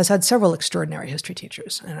 has had several extraordinary history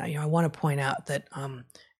teachers. And I want to point out that,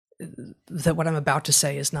 that what I'm about to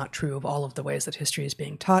say is not true of all of the ways that history is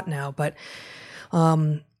being taught now,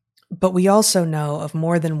 but we also know of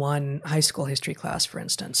more than one high school history class, for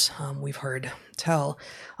instance, we've heard tell,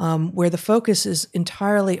 where the focus is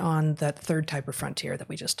entirely on that third type of frontier that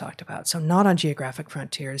we just talked about. So not on geographic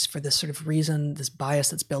frontiers for this sort of reason, this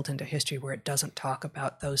bias that's built into history where it doesn't talk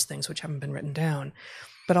about those things which haven't been written down,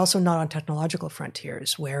 but also not on technological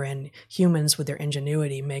frontiers, wherein humans with their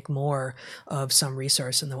ingenuity make more of some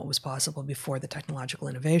resource than what was possible before the technological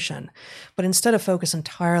innovation, but instead of focus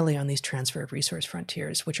entirely on these transfer of resource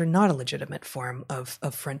frontiers, which are not a legitimate form of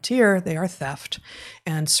frontier, they are theft,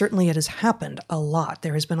 and certainly it has happened a lot.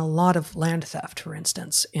 There has been a lot of land theft, for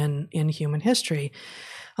instance, in human history,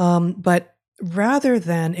 but rather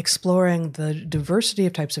than exploring the diversity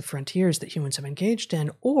of types of frontiers that humans have engaged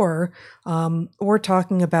in, or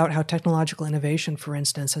talking about how technological innovation, for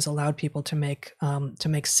instance, has allowed people to make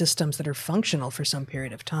systems that are functional for some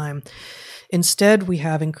period of time, instead we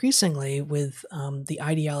have increasingly, with the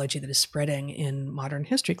ideology that is spreading in modern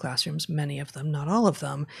history classrooms, many of them, not all of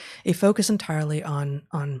them, a focus entirely on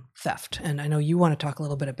theft. And I know you want to talk a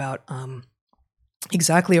little bit about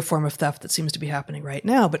exactly a form of theft that seems to be happening right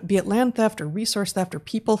now, but be it land theft or resource theft or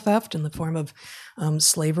people theft in the form of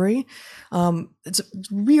slavery, it's a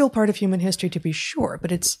real part of human history to be sure,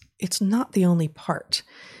 but it's not the only part.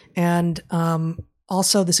 And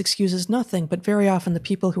also, this excuses nothing, but very often the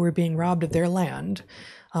people who were being robbed of their land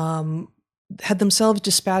had themselves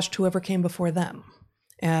dispatched whoever came before them.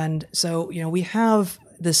 And so, we have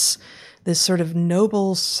this sort of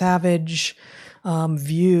noble, savage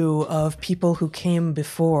view of people who came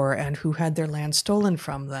before and who had their land stolen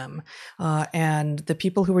from them. And the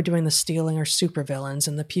people who were doing the stealing are supervillains,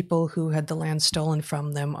 and the people who had the land stolen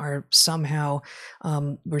from them are somehow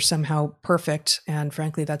perfect. And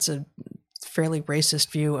frankly, that's a fairly racist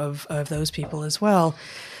view of those people as well.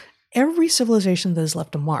 Every civilization that has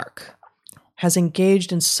left a mark has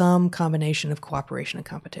engaged in some combination of cooperation and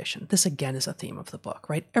competition. This, again, is a theme of the book,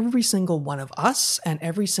 right? Every single one of us and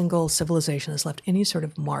every single civilization that's left any sort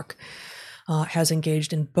of mark has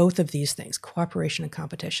engaged in both of these things, cooperation and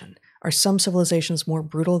competition. Are some civilizations more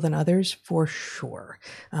brutal than others? For sure,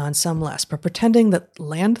 and some less. But pretending that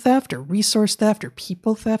land theft or resource theft or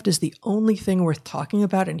people theft is the only thing worth talking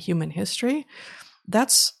about in human history,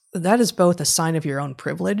 that is both a sign of your own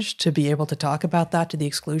privilege to be able to talk about that to the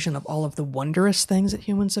exclusion of all of the wondrous things that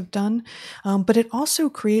humans have done. But it also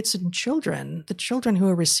creates in children, the children who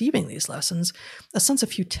are receiving these lessons, a sense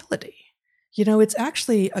of futility. It's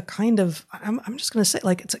actually a kind of, I'm just going to say,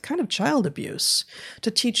 it's a kind of child abuse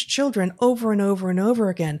to teach children over and over and over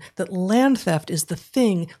again that land theft is the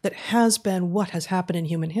thing that has been what has happened in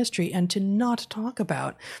human history, and to not talk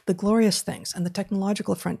about the glorious things and the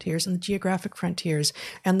technological frontiers and the geographic frontiers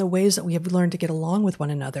and the ways that we have learned to get along with one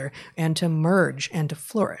another and to merge and to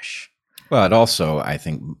flourish. Well, it also, I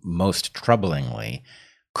think, most troublingly,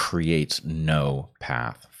 creates no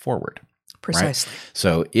path forward. Precisely. Right?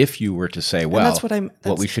 So if you were to say, well,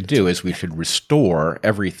 what we should do is we should restore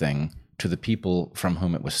everything to the people from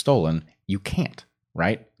whom it was stolen, you can't.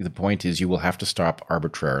 right? The point is you will have to stop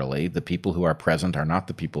arbitrarily. The people who are present are not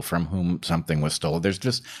the people from whom something was stolen. There's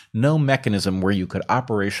just no mechanism where you could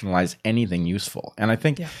operationalize anything useful. And I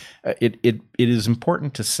think it is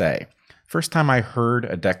important to say, first time I heard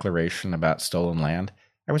a declaration about stolen land,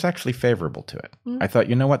 I was actually favorable to it. I thought,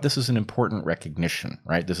 you know what, this is an important recognition,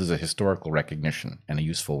 right? This is a historical recognition and a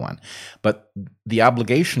useful one. But the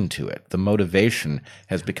obligation to it, the motivation,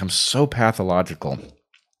 has become so pathological.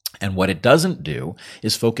 And what it doesn't do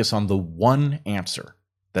is focus on the one answer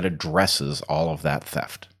that addresses all of that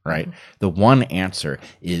theft, right? The one answer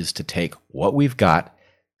is to take what we've got,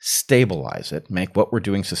 stabilize it, make what we're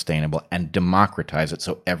doing sustainable, and democratize it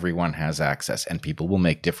so everyone has access. And people will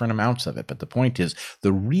make different amounts of it. But the point is,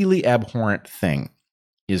 the really abhorrent thing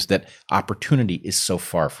is that opportunity is so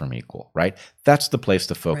far from equal, right? That's the place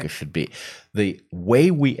the focus should be. The way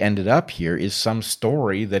we ended up here is some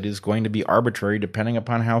story that is going to be arbitrary depending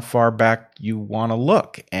upon how far back you want to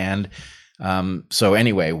look. And so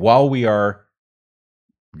anyway, while we are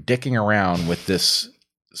dicking around with this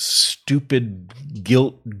stupid,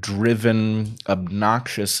 guilt-driven,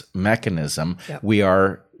 obnoxious mechanism, we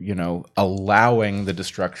are, allowing the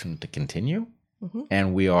destruction to continue.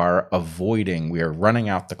 And we are running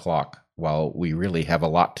out the clock while we really have a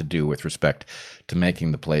lot to do with respect to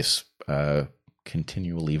making the place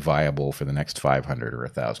continually viable for the next 500 or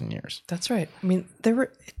 1,000 years. That's right. I mean,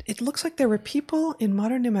 it looks like there were people in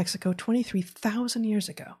modern New Mexico 23,000 years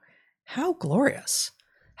ago. How glorious.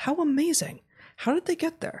 How amazing. How did they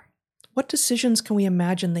get there? What decisions can we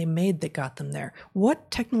imagine they made that got them there? What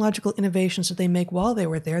technological innovations did they make while they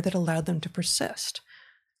were there that allowed them to persist?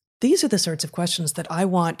 These are the sorts of questions that I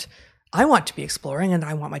want to be exploring, and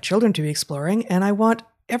I want my children to be exploring, and I want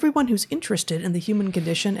everyone who's interested in the human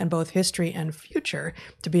condition and both history and future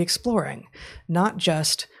to be exploring. Not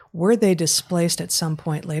just, were they displaced at some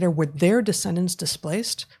point later? Were their descendants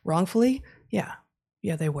displaced wrongfully? Yeah,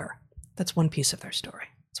 they were. That's one piece of their story.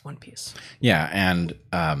 It's one piece. Yeah, and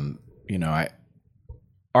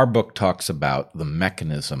our book talks about the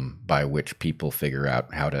mechanism by which people figure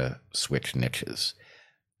out how to switch niches.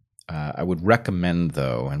 I would recommend,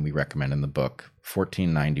 though, and we recommend in the book,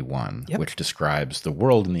 1491, which describes the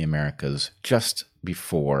world in the Americas just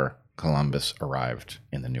before Columbus arrived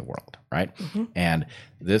in the New World, right? And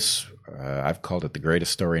this, I've called it the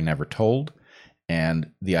greatest story never told.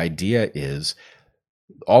 And the idea is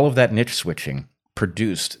all of that niche switching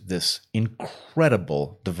produced this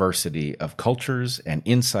incredible diversity of cultures and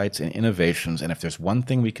insights and innovations. And if there's one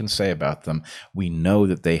thing we can say about them, we know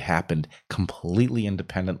that they happened completely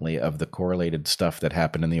independently of the correlated stuff that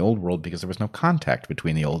happened in the old world, because there was no contact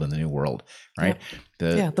between the old and the new world, right?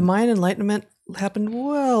 The Mayan Enlightenment happened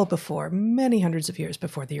well before, many hundreds of years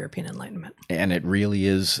before the European Enlightenment. And it really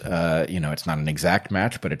is, it's not an exact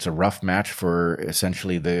match, but it's a rough match for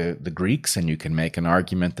essentially the Greeks. And you can make an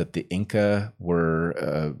argument that the Inca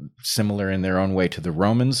were similar in their own way to the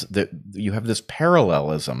Romans. That you have this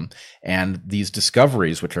parallelism, and these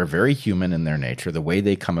discoveries, which are very human in their nature, the way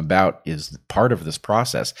they come about is part of this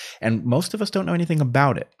process. And most of us don't know anything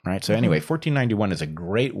about it, right? So anyway, 1491 is a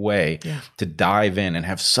great way to dive in and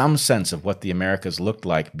have some sense of what the Americas looked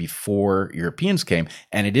like before Europeans came,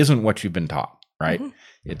 and it isn't what you've been taught, right?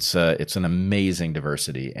 It's an amazing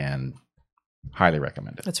diversity, and highly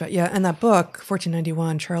recommend it. That's right. Yeah, and that book,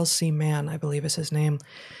 1491, Charles C. Mann, I believe is his name,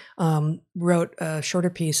 wrote a shorter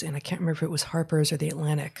piece, and I can't remember if it was Harper's or the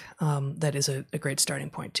Atlantic. That is a great starting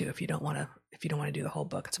point too. If you don't want to do the whole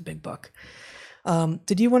book, it's a big book.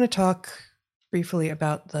 Did you want to talk briefly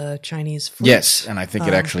about the Chinese fleet? Yes, and I think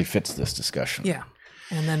it actually fits this discussion. Yeah.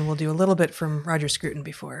 And then we'll do a little bit from Roger Scruton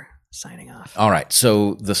before signing off. All right.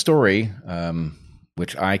 So the story,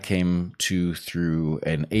 which I came to through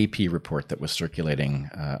an AP report that was circulating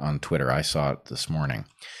on Twitter, I saw it this morning,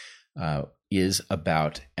 is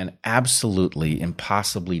about an absolutely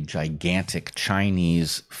impossibly gigantic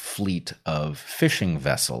Chinese fleet of fishing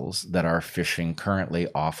vessels that are fishing currently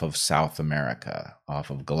off of South America, off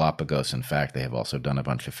of Galapagos. In fact, they have also done a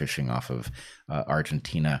bunch of fishing off of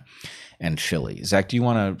Argentina and Chile. Zach, do you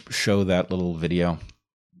want to show that little video?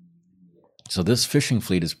 So this fishing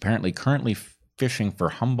fleet is apparently currently fishing for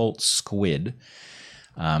Humboldt squid.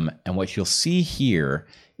 And what you'll see here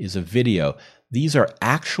is a video. These are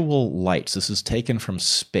actual lights. This is taken from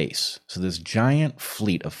space. So this giant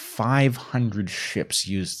fleet of 500 ships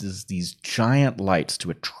uses these giant lights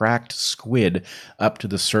to attract squid up to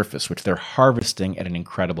the surface, which they're harvesting at an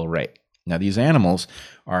incredible rate. Now, these animals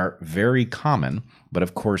are very common, but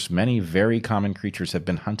of course, many very common creatures have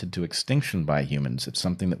been hunted to extinction by humans. It's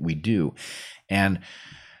something that we do. And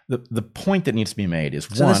the point that needs to be made is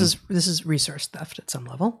So one. this is resource theft at some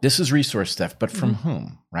level. This is resource theft, but from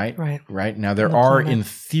whom? Right. Right. Now there are, in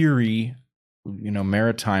theory,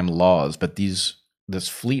 maritime laws, but this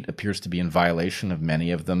fleet appears to be in violation of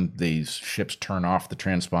many of them. These ships turn off the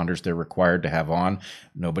transponders they're required to have on.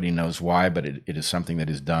 Nobody knows why, but it is something that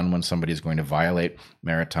is done when somebody is going to violate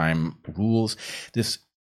maritime rules. This,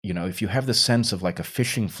 if you have the sense of like a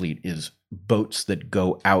fishing fleet is boats that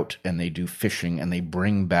go out and they do fishing and they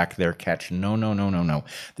bring back their catch. No.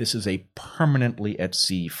 This is a permanently at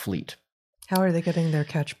sea fleet. How are they getting their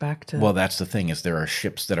catch back to? Well, that's the thing, is there are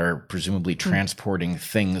ships that are presumably transporting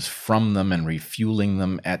things from them and refueling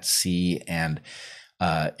them at sea. And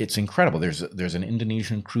it's incredible. There's an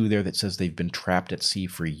Indonesian crew there that says they've been trapped at sea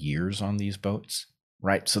for years on these boats.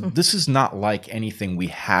 Right. So this is not like anything we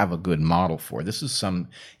have a good model for. This is some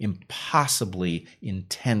impossibly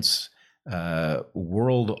intense,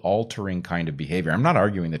 world-altering kind of behavior. I'm not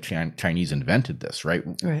arguing that Chinese invented this, right?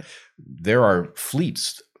 Right. There are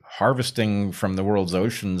fleets harvesting from the world's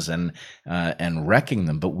oceans and wrecking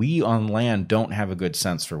them, but we on land don't have a good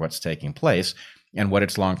sense for what's taking place and what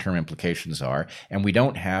its long-term implications are, and we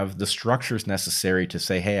don't have the structures necessary to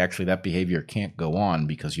say, hey, actually that behavior can't go on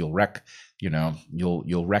because you'll wreck,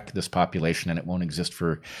 you'll wreck this population and it won't exist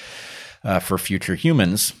for future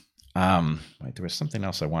humans. Wait, there was something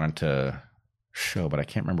else I wanted to show, but I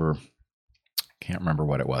can't remember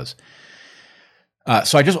what it was. I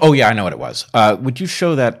know what it was. Would you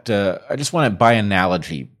show that? I just want to, by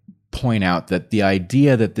analogy, point out that the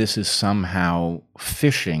idea that this is somehow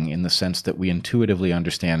fishing in the sense that we intuitively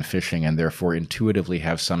understand fishing and therefore intuitively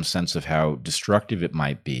have some sense of how destructive it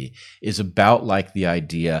might be is about like the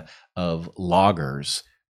idea of loggers,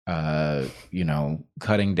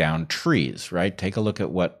 cutting down trees, right? Take a look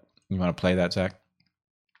at what, you want to play that, Zach?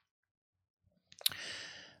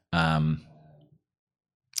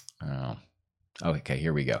 Okay,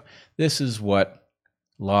 here we go. This is what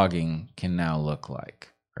logging can now look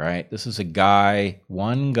like, right? This is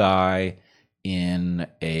one guy in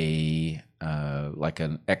a like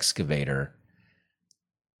an excavator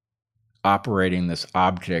operating this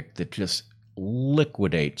object that just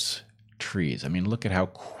liquidates trees. I mean, look at how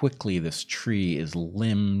quickly this tree is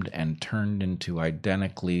limbed and turned into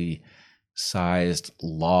identically sized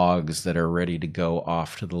logs that are ready to go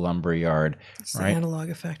off to the lumber yard. It's the analog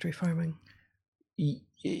of factory farming.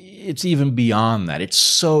 It's even beyond that.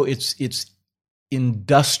 It's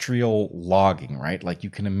industrial logging, right? Like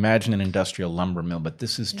you can imagine an industrial lumber mill, but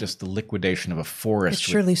this is just the liquidation of a forest. It's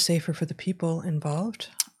surely safer for the people involved.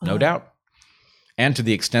 No doubt. And to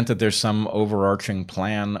the extent that there's some overarching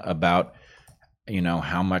plan about,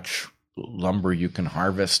 how much lumber you can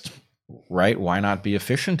harvest, right? Why not be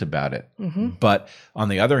efficient about it? Mm-hmm. But on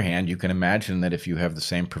the other hand, you can imagine that if you have the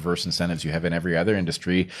same perverse incentives you have in every other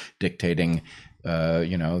industry dictating,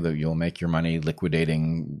 that you'll make your money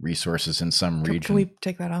liquidating resources in some region. Can we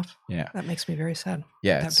take that off? Yeah. That makes me very sad.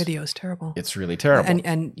 Yeah. That video is terrible. It's really terrible.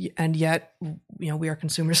 And yet, we are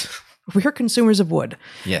consumers. We are consumers of wood.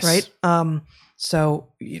 Yes. Right?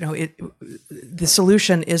 So, the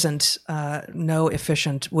solution isn't no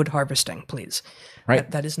efficient wood harvesting, please. Right.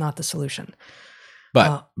 That is not the solution.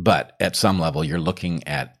 But at some level, you're looking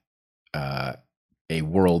at a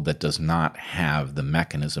world that does not have the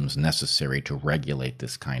mechanisms necessary to regulate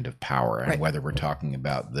this kind of power. And whether we're talking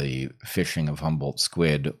about the fishing of Humboldt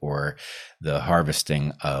squid or the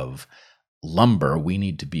harvesting of lumber, we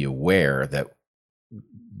need to be aware that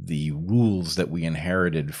the rules that we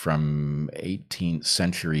inherited from 18th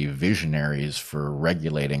century visionaries for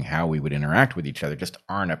regulating how we would interact with each other just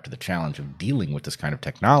aren't up to the challenge of dealing with this kind of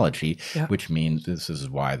technology, which means this is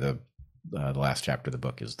why the last chapter of the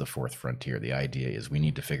book is the fourth frontier. The idea is we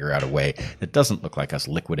need to figure out a way that doesn't look like us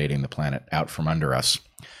liquidating the planet out from under us,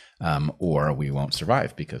 or we won't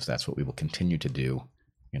survive, because that's what we will continue to do.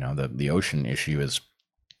 The ocean issue is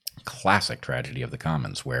classic tragedy of the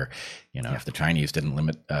commons, where if the Chinese didn't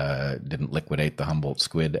liquidate the Humboldt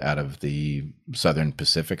squid out of the southern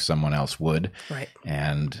Pacific, someone else would. Right.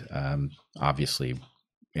 And obviously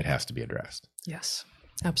it has to be addressed. Yes,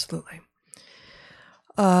 absolutely.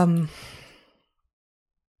 Let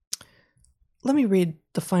me read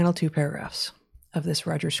the final two paragraphs of this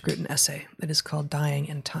Roger Scruton essay that is called Dying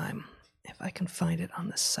in Time, if I can find it on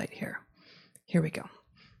this site here. Here we go.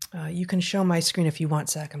 You can show my screen if you want,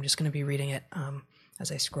 Zach. I'm just going to be reading it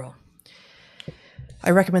as I scroll.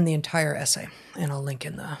 I recommend the entire essay, and I'll link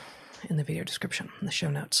in the video description, in the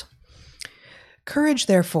show notes. Courage,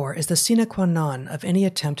 therefore, is the sine qua non of any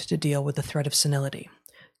attempt to deal with the threat of senility.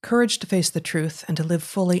 Courage to face the truth and to live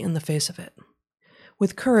fully in the face of it.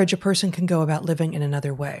 With courage, a person can go about living in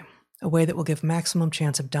another way. a way that will give maximum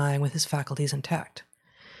chance of dying with his faculties intact.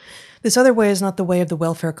 This other way is not the way of the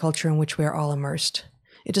welfare culture in which we are all immersed.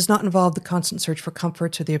 It does not involve the constant search for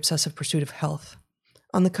comforts or the obsessive pursuit of health.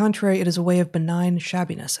 On the contrary, it is a way of benign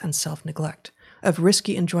shabbiness and self-neglect, of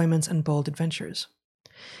risky enjoyments and bold adventures.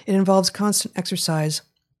 It involves constant exercise,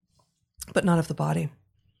 but not of the body.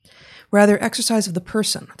 Rather, exercise of the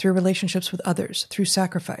person through relationships with others, through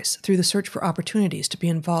sacrifice, through the search for opportunities to be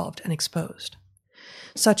involved and exposed.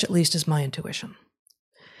 Such, at least, is my intuition.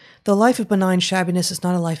 The life of benign shabbiness is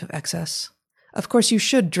not a life of excess. Of course, you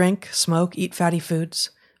should drink, smoke, eat fatty foods,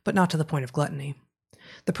 but not to the point of gluttony.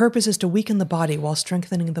 The purpose is to weaken the body while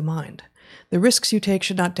strengthening the mind. The risks you take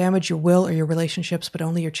should not damage your will or your relationships, but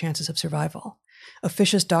only your chances of survival.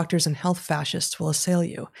 Officious doctors and health fascists will assail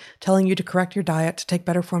you, telling you to correct your diet, to take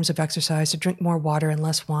better forms of exercise, to drink more water and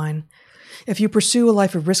less wine. If you pursue a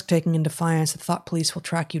life of risk-taking and defiance, the thought police will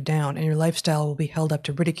track you down, and your lifestyle will be held up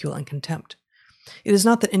to ridicule and contempt. It is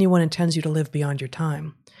not that anyone intends you to live beyond your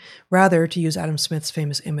time. Rather, to use Adam Smith's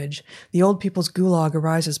famous image, the old people's gulag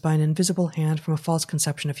arises by an invisible hand from a false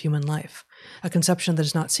conception of human life, a conception that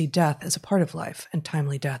does not see death as a part of life and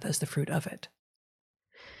timely death as the fruit of it.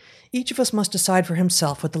 Each of us must decide for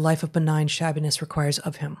himself what the life of benign shabbiness requires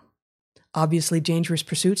of him. Obviously, dangerous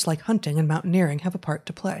pursuits like hunting and mountaineering have a part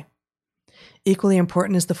to play. Equally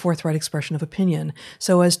important is the forthright expression of opinion,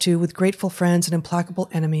 so as to, with grateful friends and implacable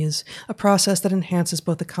enemies, a process that enhances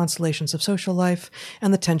both the consolations of social life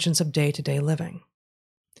and the tensions of day-to-day living.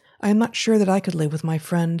 I am not sure that I could live like my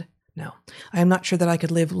friend, the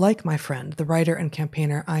writer and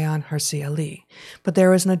campaigner Ayaan Hirsi Ali, but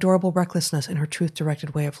there is an adorable recklessness in her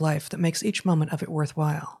truth-directed way of life that makes each moment of it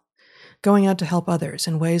worthwhile. Going out to help others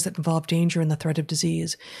in ways that involve danger and the threat of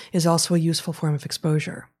disease is also a useful form of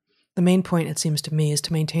exposure. The main point, it seems to me, is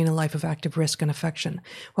to maintain a life of active risk and affection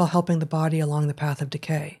while helping the body along the path of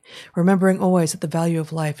decay, remembering always that the value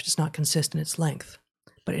of life does not consist in its length,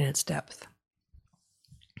 but in its depth.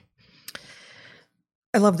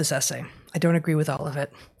 I love this essay. I don't agree with all of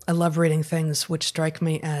it. I love reading things which strike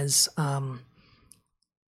me as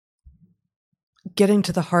getting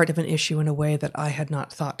to the heart of an issue in a way that I had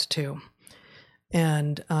not thought to,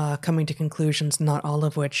 and coming to conclusions, not all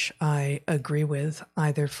of which I agree with,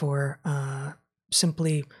 either for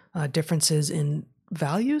simply differences in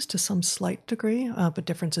values to some slight degree, but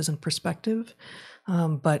differences in perspective.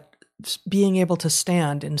 But being able to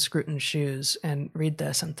stand in Scruton's shoes and read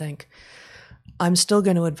this and think, I'm still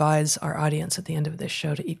going to advise our audience at the end of this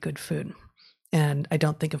show to eat good food. And I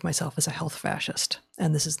don't think of myself as a health fascist.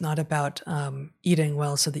 And this is not about eating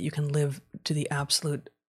well so that you can live to the absolute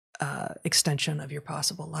extension of your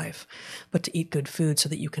possible life, but to eat good food so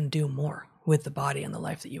that you can do more with the body and the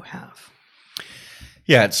life that you have.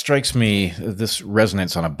 Yeah, it strikes me, this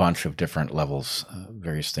resonates on a bunch of different levels,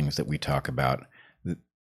 various things that we talk about.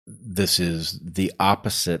 This is the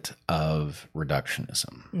opposite of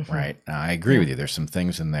reductionism, right? I agree with you. There's some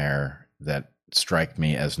things in there that strike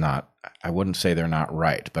me as not, I wouldn't say they're not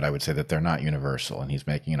right, but I would say that they're not universal. And he's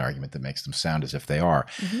making an argument that makes them sound as if they are.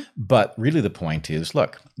 But really the point is,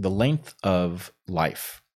 look, the length of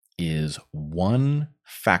life is one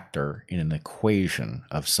factor in an equation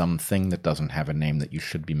of something that doesn't have a name that you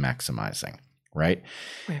should be maximizing, right?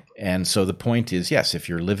 And so the point is, yes, if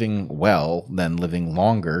you're living well, then living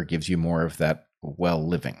longer gives you more of that well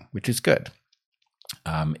living, which is good.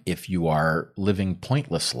 If you are living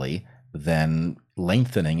pointlessly, then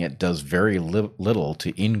lengthening it does very little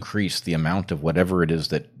to increase the amount of whatever it is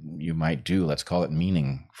that you might do. Let's call it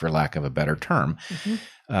meaning, for lack of a better term.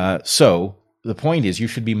 So the point is, you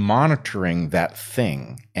should be monitoring that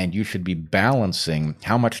thing, and you should be balancing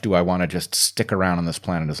how much do I want to just stick around on this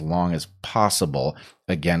planet as long as possible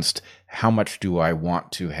against how much do I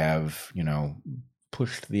want to have,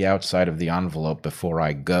 pushed the outside of the envelope before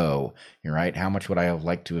I go, right? How much would I have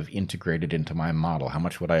liked to have integrated into my model? How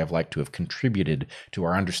much would I have liked to have contributed to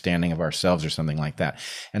our understanding of ourselves or something like that?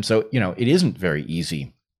 And so, it isn't very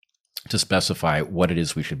easy to specify what it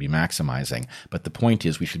is we should be maximizing. But the point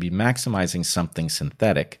is we should be maximizing something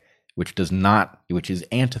synthetic, which is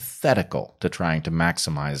antithetical to trying to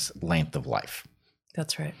maximize length of life.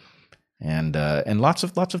 That's right. And lots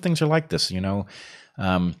of things are like this,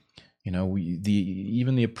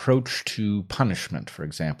 even the approach to punishment, for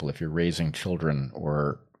example, if you're raising children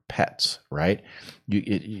or pets, right?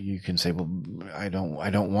 You can say, well, I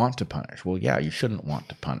don't want to punish. Well, yeah, you shouldn't want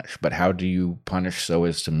to punish. But how do you punish so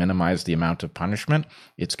as to minimize the amount of punishment?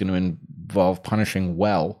 It's going to involve punishing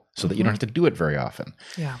well so that you don't have to do it very often.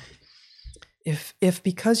 Yeah. If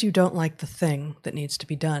because you don't like the thing that needs to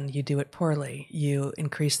be done, you do it poorly, you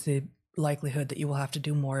increase the likelihood that you will have to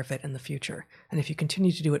do more of it in the future. And if you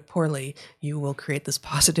continue to do it poorly, you will create this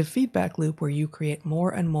positive feedback loop where you create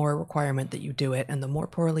more and more requirement that you do it. And the more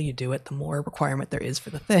poorly you do it, the more requirement there is for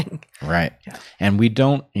the thing. Right. Yeah. And we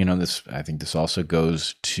don't, I think this also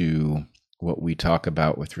goes to what we talk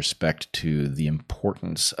about with respect to the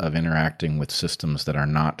importance of interacting with systems that are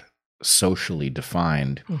not socially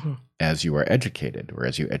defined as you are educated or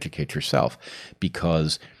as you educate yourself,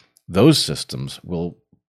 because those systems will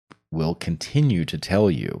continue to tell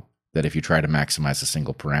you that if you try to maximize a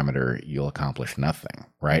single parameter, you'll accomplish nothing,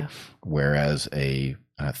 right? Yeah. Whereas an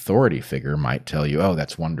authority figure might tell you, oh,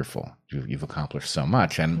 that's wonderful. You've accomplished so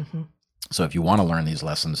much. And so if you want to learn these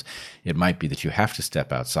lessons, it might be that you have to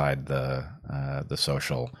step outside the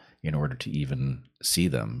social in order to even see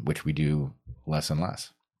them, which we do less and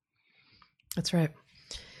less. That's right.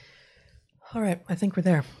 All right. I think we're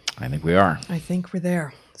there. I think we are. I think we're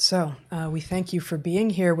there. So we thank you for being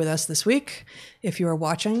here with us this week. If you are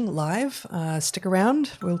watching live, stick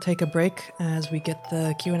around. We'll take a break as we get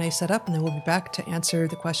the Q&A set up, and then we'll be back to answer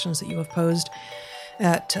the questions that you have posed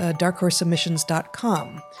at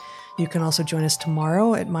darkhorsesubmissions.com. You can also join us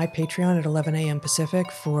tomorrow at my Patreon at 11 a.m. Pacific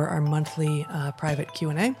for our monthly private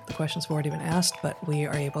Q&A. The questions have already been asked, but we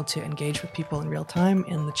are able to engage with people in real time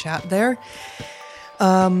in the chat there.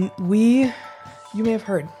 You may have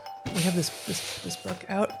heard, we have this book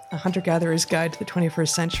out, A Hunter-Gatherer's Guide to the 21st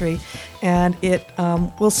Century, and it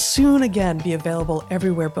will soon again be available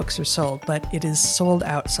everywhere books are sold, but it is sold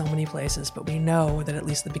out so many places. But we know that at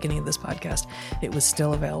least at the beginning of this podcast, it was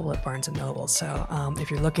still available at Barnes & Noble. So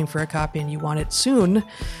if you're looking for a copy and you want it soon,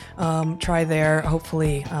 try there.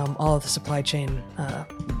 Hopefully all of the supply chain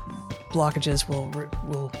blockages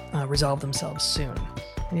will resolve themselves soon.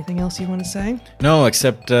 Anything else you want to say? No,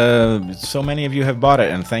 except so many of you have bought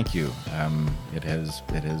it, and thank you. It has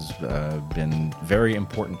been very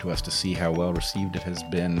important to us to see how well received it has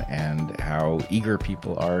been and how eager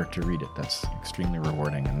people are to read it. That's extremely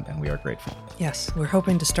rewarding, and we are grateful. Yes, we're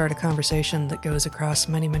hoping to start a conversation that goes across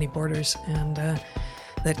many, many borders and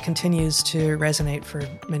that continues to resonate for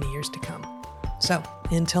many years to come. So,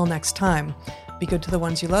 until next time, be good to the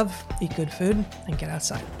ones you love, eat good food, and get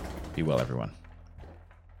outside. Be well, everyone.